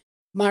 But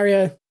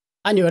Mario,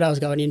 I knew what I was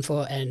going in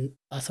for, and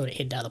I thought it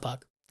hit down the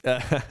park.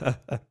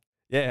 Yeah,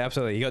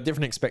 absolutely. You got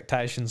different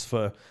expectations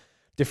for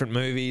different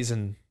movies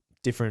and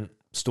different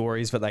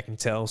stories that they can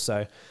tell.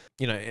 So,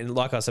 you know, and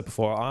like I said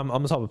before, I'm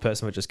the type of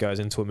person that just goes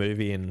into a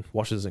movie and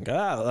watches and goes,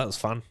 oh, that was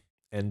fun.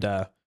 And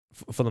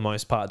for the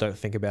most part, don't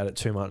think about it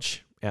too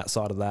much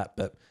outside of that.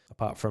 But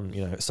apart from,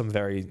 you know, some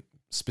very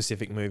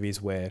specific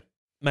movies where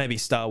maybe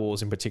Star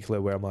Wars in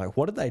particular, where I'm like,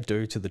 what did they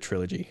do to the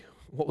trilogy?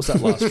 What was that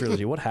last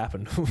trilogy? What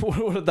happened?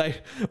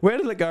 Where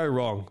did it go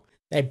wrong?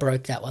 They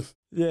broke that one.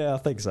 Yeah, I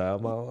think so.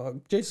 I'm like,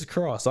 oh, Jesus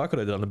Christ, I could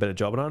have done a better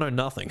job, and I know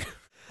nothing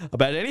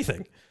about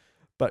anything.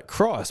 But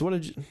Christ, what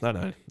did you... I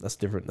know, that's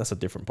different. That's a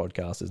different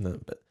podcast, isn't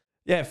it? But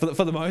yeah,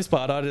 for the most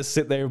part, I just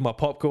sit there with my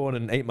popcorn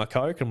and eat my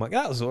Coke, and I'm like,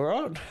 that was all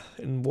right,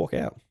 and walk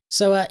out.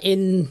 So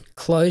in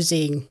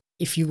closing,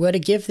 if you were to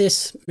give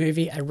this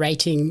movie a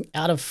rating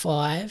out of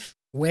 5,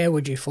 where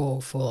would you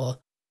fall for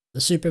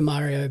the Super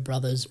Mario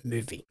Brothers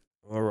movie?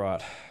 All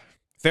right.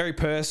 Very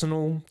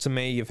personal to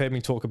me. You've heard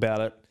me talk about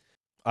it.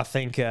 I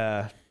think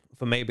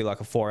for me, it'd be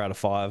like a 4 out of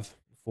 5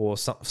 for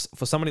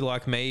somebody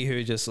like me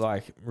who just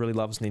like really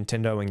loves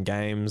Nintendo and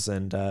games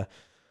and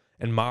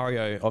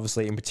Mario,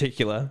 obviously in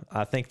particular.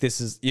 I think this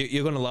is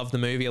you're going to love the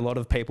movie. A lot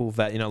of people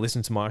that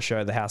listen to my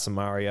show, The House of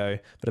Mario,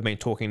 that have been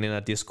talking in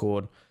our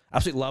Discord,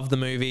 absolutely love the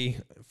movie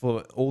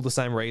for all the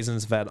same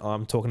reasons that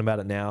I'm talking about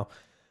it now.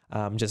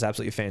 Just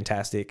absolutely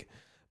fantastic.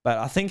 But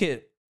I think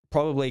it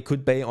probably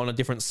could be on a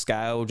different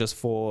scale just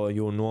for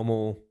your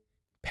normal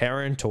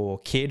parent or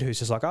kid who's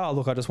just like, oh,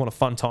 look, I just want a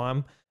fun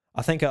time.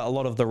 I think a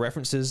lot of the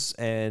references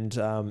and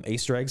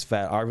Easter eggs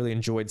that I really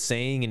enjoyed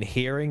seeing and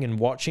hearing and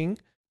watching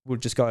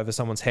would just go over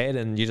someone's head,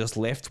 and you're just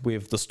left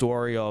with the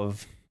story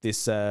of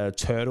this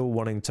turtle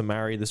wanting to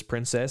marry this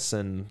princess,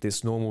 and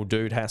this normal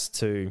dude has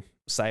to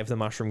save the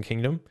Mushroom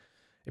Kingdom.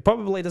 It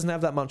probably doesn't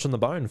have that much on the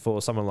bone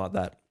for someone like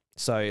that.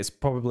 So it's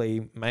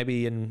probably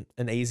maybe an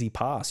easy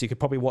pass. You could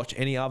probably watch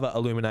any other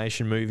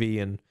Illumination movie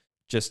and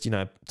just,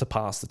 to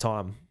pass the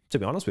time, to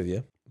be honest with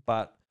you.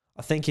 But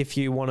I think if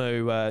you want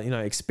to,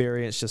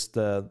 experience just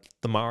the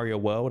Mario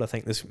world, I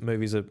think this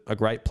movie's a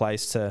great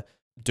place to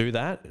do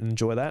that,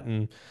 enjoy that.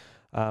 And,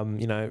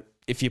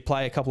 if you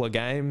play a couple of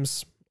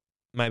games,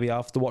 maybe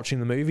after watching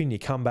the movie and you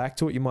come back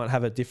to it, you might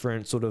have a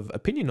different sort of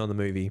opinion on the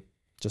movie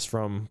just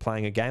from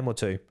playing a game or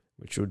two,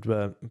 which would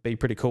be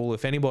pretty cool.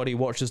 If anybody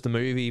watches the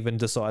movie even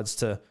decides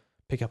to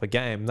pick up a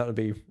game, that would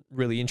be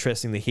really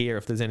interesting to hear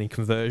if there's any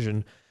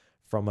conversion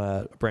from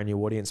a brand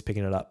new audience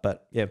picking it up.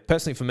 But yeah,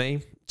 personally for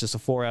me, just a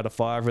 4 out of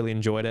 5, really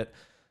enjoyed it.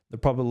 There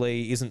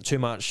probably isn't too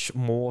much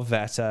more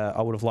that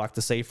I would have liked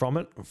to see from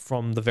it,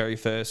 from the very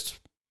first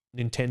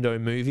Nintendo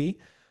movie,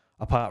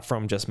 apart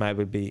from just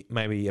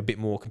maybe a bit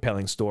more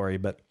compelling story.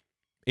 But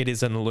it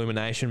is an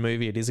Illumination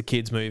movie. It is a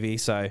kid's movie.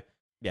 So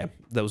yeah,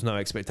 there was no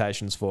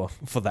expectations for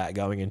that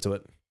going into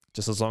it.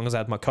 Just as long as I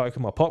had my Coke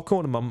and my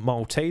popcorn and my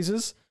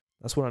Maltesers,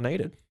 that's what I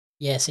needed.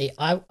 Yeah, see,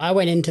 I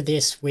went into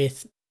this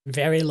with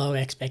very low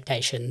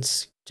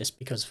expectations just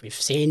because we've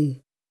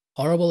seen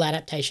horrible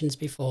adaptations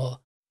before.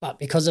 But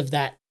because of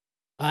that,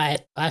 I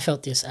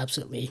felt this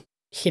absolutely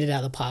hit it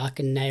out of the park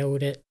and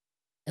nailed it.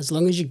 As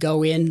long as you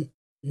go in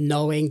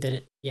knowing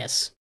that,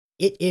 yes,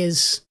 it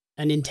is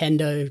a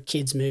Nintendo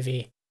kids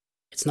movie.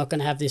 It's not going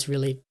to have this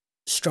really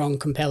strong,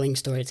 compelling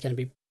story. It's going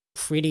to be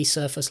pretty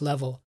surface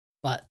level.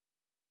 But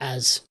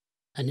as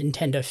a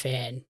Nintendo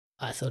fan,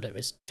 I thought it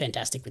was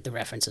fantastic with the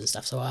reference and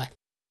stuff. So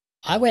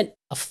I went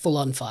a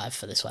full-on 5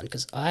 for this one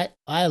because I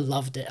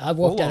loved it. I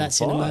walked out of that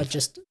cinema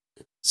just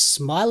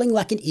smiling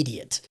like an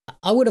idiot.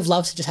 I would have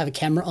loved to just have a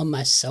camera on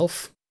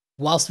myself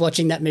whilst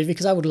watching that movie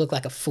because I would look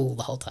like a fool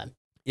the whole time.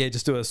 Yeah,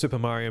 just do a Super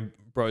Mario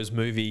Bros.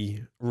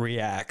 Movie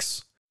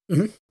reacts.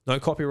 Mm-hmm. No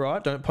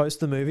copyright, don't post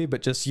the movie,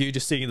 but just you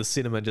just sitting in the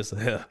cinema just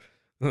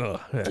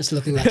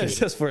looking like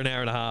just for an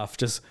hour and a half.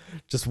 Just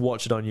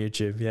watch it on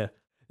YouTube. Yeah.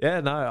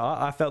 Yeah, no,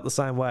 I felt the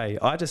same way.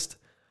 I just,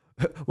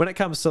 when it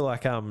comes to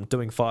like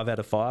doing 5 out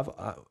of 5,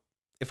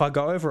 if I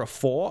go over a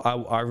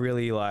 4, I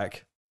really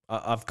like,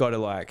 I've got to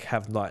like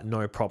have like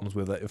no problems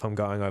with it if I'm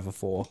going over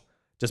 4,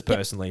 just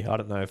personally. Yep. I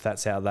don't know if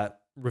that's how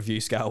that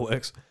review scale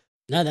works.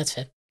 No, that's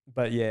fair.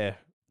 But yeah,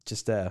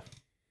 just a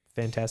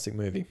fantastic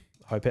movie.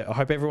 I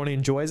hope everyone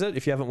enjoys it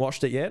if you haven't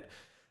watched it yet.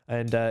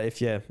 And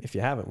if you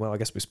haven't, well, I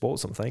guess we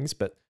spoiled some things,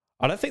 but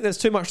I don't think there's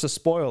too much to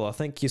spoil. I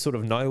think you sort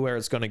of know where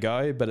it's going to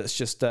go, but it's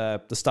just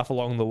the stuff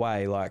along the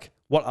way. Like,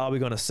 what are we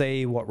going to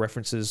see? What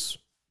references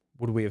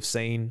would we have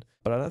seen?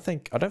 But I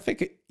don't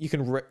think you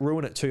can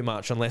ruin it too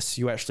much unless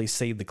you actually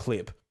see the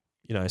clip.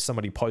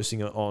 Somebody posting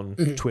it on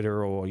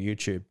Twitter or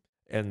YouTube.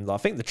 And I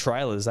think the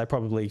trailers, they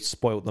probably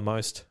spoiled the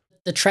most.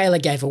 The trailer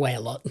gave away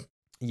a lot.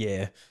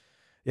 Yeah.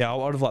 I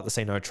would have liked to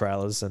see no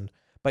trailers,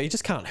 but you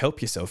just can't help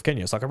yourself, can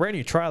you? It's like a brand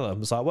new trailer. I'm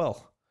just like,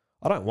 well,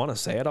 I don't want to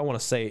see it. I want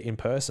to see it in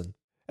person.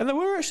 And there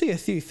were actually a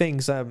few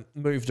things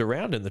moved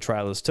around in the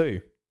trailers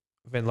too.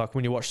 Then like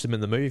when you watch them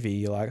in the movie,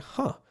 you're like,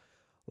 huh.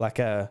 Like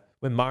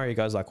when Mario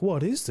goes like,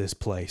 what is this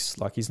place?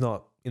 Like he's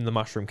not in the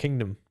Mushroom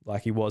Kingdom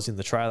like he was in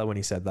the trailer when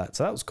he said that.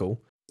 So that was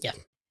cool. Yeah.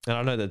 And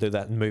I know they do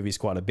that in movies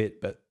quite a bit,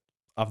 but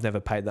I've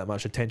never paid that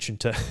much attention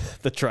to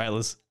the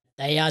trailers.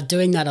 They are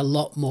doing that a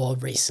lot more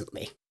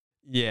recently.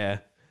 Yeah.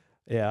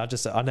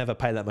 I never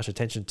pay that much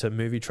attention to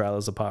movie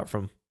trailers apart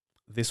from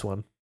this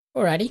one.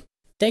 Alrighty.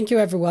 Thank you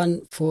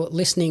everyone for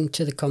listening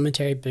to the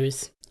commentary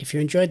booth. If you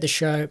enjoyed the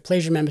show,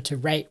 please remember to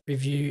rate,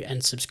 review,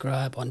 and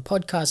subscribe on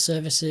podcast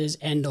services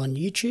and on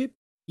YouTube.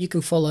 You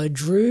can follow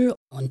Drew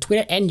on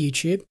Twitter and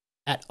YouTube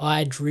at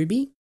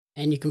iDrewby,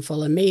 and you can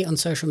follow me on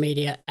social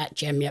media at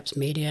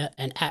JamYapsMedia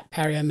and at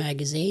Pario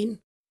Magazine.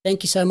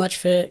 Thank you so much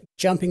for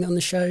jumping on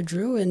the show,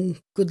 Drew,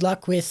 and good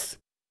luck with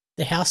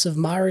the House of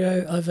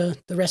Mario over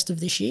the rest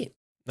of this year.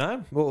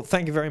 No, well,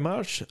 thank you very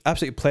much.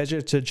 Absolute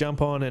pleasure to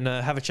jump on and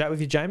have a chat with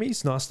you, Jamie.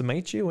 It's nice to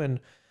meet you, and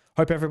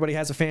hope everybody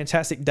has a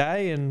fantastic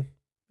day and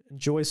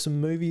enjoys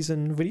some movies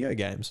and video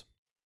games.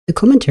 The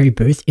Commentary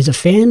Booth is a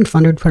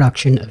fan-funded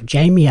production of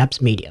Jamie Apps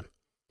Media.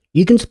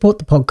 You can support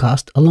the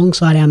podcast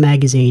alongside our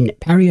magazine,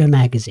 Pario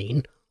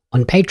Magazine,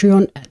 on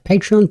Patreon at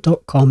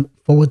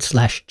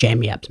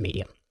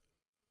patreon.com/JamieAppsMedia.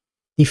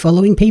 The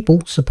following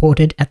people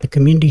supported at the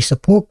community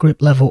support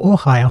group level or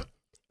higher,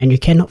 and you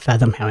cannot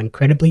fathom how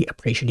incredibly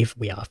appreciative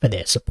we are for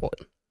their support.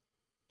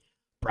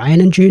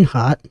 Brian and June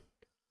Hart,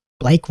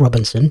 Blake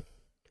Robinson,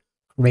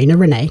 Rena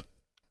Renee,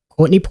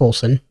 Courtney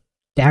Paulson,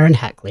 Darren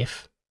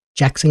Hatcliffe,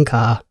 Jackson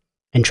Carr,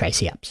 and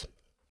Tracy Apps.